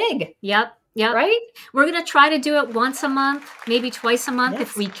gig. Yep. Yep. Right? We're going to try to do it once a month, maybe twice a month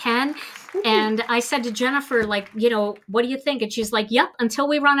if we can. And I said to Jennifer, like, you know, what do you think? And she's like, yep, until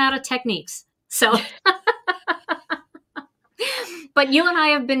we run out of techniques. So, but you and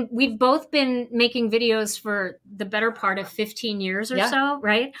I we've both been making videos for the better part of 15 years or so,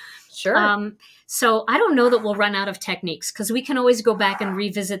 right? Sure. So I don't know that we'll run out of techniques, because we can always go back and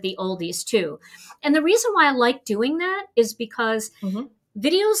revisit the oldies too. And the reason why I like doing that is because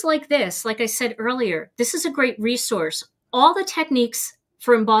videos like this, like I said earlier, this is a great resource. All the techniques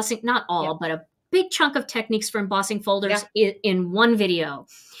for embossing, not all, but a big chunk of techniques for embossing folders in one video.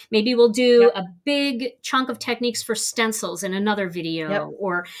 Maybe we'll do a big chunk of techniques for stencils in another video,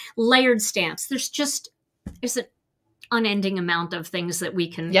 or layered stamps. There's an unending amount of things that we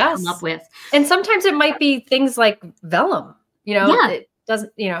can come up with. And sometimes it might be things like vellum, you know, it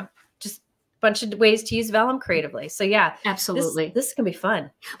doesn't, you know, just bunch of ways to use vellum creatively. So yeah, absolutely. This can be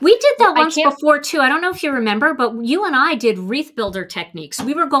fun. We did that once before too. I don't know if you remember, but you and I did wreath builder techniques.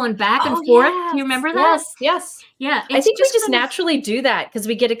 We were going back and forth. Do you remember that? Yes. Yeah. I think we just naturally do that because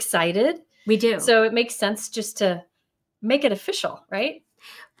we get excited. We do. So it makes sense just to make it official, right?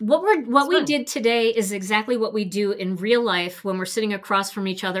 What we did today is exactly what we do in real life when we're sitting across from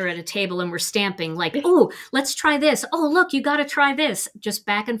each other at a table and we're stamping, like, oh, let's try this. Oh, look, you got to try this. Just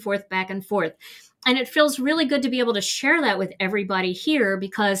back and forth, back and forth. And it feels really good to be able to share that with everybody here,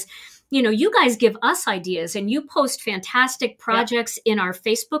 because, you know, you guys give us ideas and you post fantastic projects in our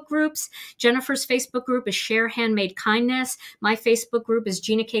Facebook groups. Jennifer's Facebook group is Share Handmade Kindness. My Facebook group is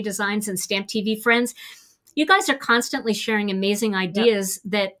Gina K Designs and Stamp TV Friends. You guys are constantly sharing amazing ideas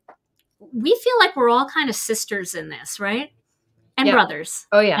that we feel like we're all kind of sisters in this, right? And brothers.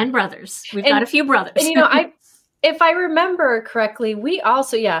 Oh, yeah. And brothers. We've got a few brothers. And, you know, if I remember correctly, we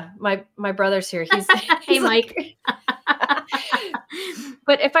also, my brother's here. He's hey, Mike.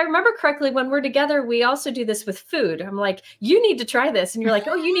 But if I remember correctly, when we're together, we also do this with food. I'm like, you need to try this. And you're like,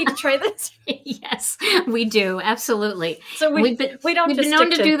 oh, you need to try this. Yes, we do. Absolutely. So we've been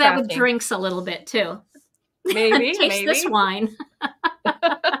known to do that with drinks a little bit too. Maybe. Taste this wine.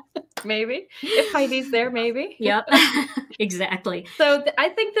 Maybe. If Heidi's there, maybe. Yep. Exactly. So I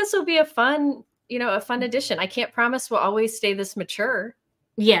think this will be a fun addition. I can't promise we'll always stay this mature.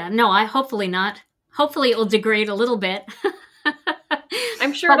 Yeah, no, hopefully not. Hopefully it will degrade a little bit.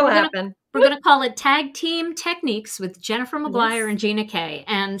 I'm sure it'll happen. We're going to call it Tag Team Techniques with Jennifer McGuire and Gina K.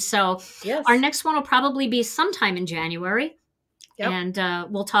 And so our next one will probably be sometime in January. Yep. And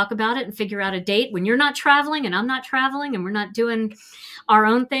we'll talk about it and figure out a date when you're not traveling and I'm not traveling and we're not doing our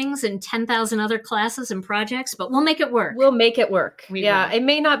own things and 10,000 other classes and projects, but we'll make it work. We'll make it work. We will. It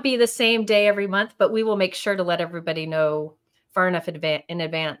may not be the same day every month, but we will make sure to let everybody know far enough in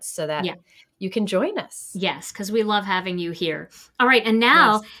advance so that you can join us. Yes, because we love having you here. All right. And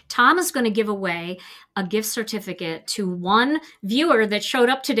now Tom is going to give away a gift certificate to one viewer that showed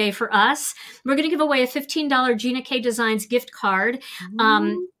up today for us. We're going to give away a $15 Gina K Designs gift card.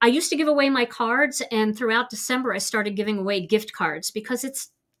 I used to give away my cards, and throughout December, I started giving away gift cards because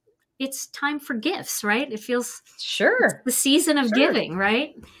it's time for gifts, right? It feels it's the season of giving,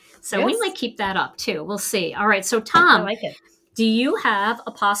 right? So we might keep that up too. We'll see. All right. So Tom, I like it. Do you have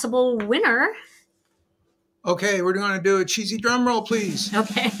a possible winner? Okay, we're going to do a cheesy drum roll, please.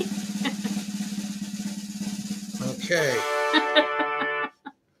 Okay. Okay.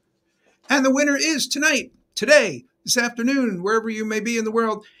 And the winner is today, this afternoon, wherever you may be in the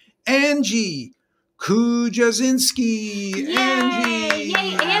world, Angie Kujacznski. Yay! Angie.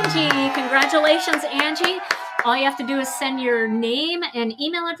 Yay, Angie. Congratulations, Angie. All you have to do is send your name and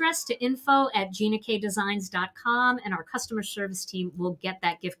email address to info@ginakdesigns.com, and our customer service team will get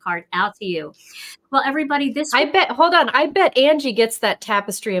that gift card out to you. Well, everybody, I bet Angie gets that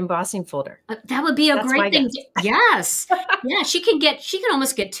tapestry embossing folder. That would be a great thing. Yes. Yeah, she can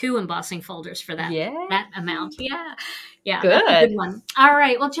almost get 2 embossing folders for that amount. Yeah. Yeah. Good. That's a good one. All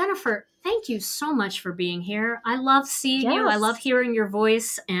right. Well, Jennifer, thank you so much for being here. I love seeing you. I love hearing your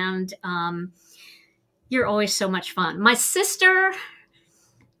voice, and you're always so much fun. My sister,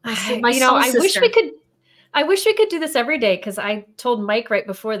 I wish we could do this every day, because I told Mike right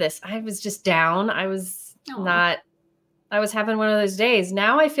before this, I was just down. I was having one of those days.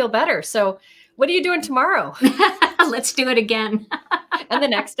 Now I feel better. So what are you doing tomorrow? Let's do it again. And the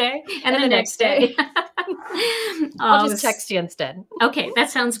next day. And the next day. I'll just text you instead. Okay, that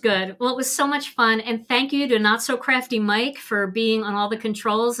sounds good. Well, it was so much fun. And thank you to Not So Crafty Mike for being on all the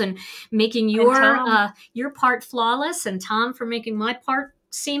controls and making your part flawless, and Tom for making my part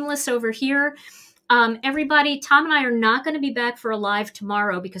seamless over here. Everybody, Tom and I are not going to be back for a live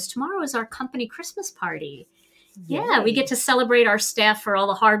tomorrow because tomorrow is our company Christmas party. Yay. Yeah, we get to celebrate our staff for all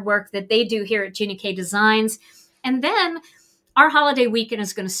the hard work that they do here at Gina K Designs. And then our holiday weekend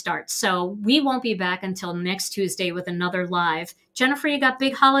is going to start. So we won't be back until next Tuesday with another live. Jennifer, you got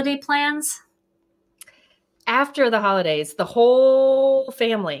big holiday plans? After the holidays, the whole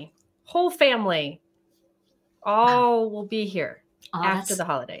family, all will be here. After the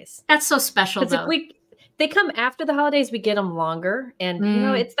holidays. That's so special, though. Because if they come after the holidays, we get them longer. And, you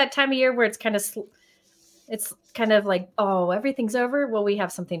know, it's that time of year where it's kind of like, oh, everything's over. Well, we have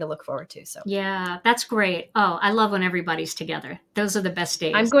something to look forward to. So yeah, that's great. Oh, I love when everybody's together. Those are the best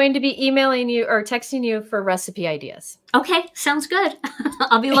days. I'm going to be emailing you or texting you for recipe ideas. Okay, sounds good.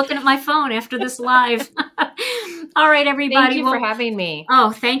 I'll be looking at my phone after this live. All right, everybody. Thank you for having me.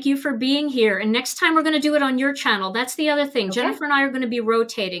 Oh, thank you for being here. And next time we're going to do it on your channel. That's the other thing. Okay. Jennifer and I are going to be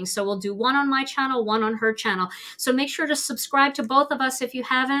rotating. So we'll do one on my channel, one on her channel. So make sure to subscribe to both of us if you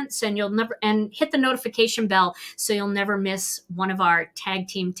haven't, and hit the notification bell so you'll never miss one of our tag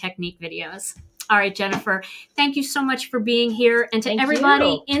team technique videos. All right, Jennifer, thank you so much for being here. And to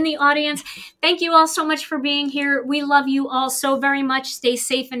everybody in the audience, thank you all so much for being here. We love you all so very much. Stay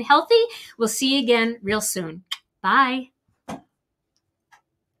safe and healthy. We'll see you again real soon. Bye.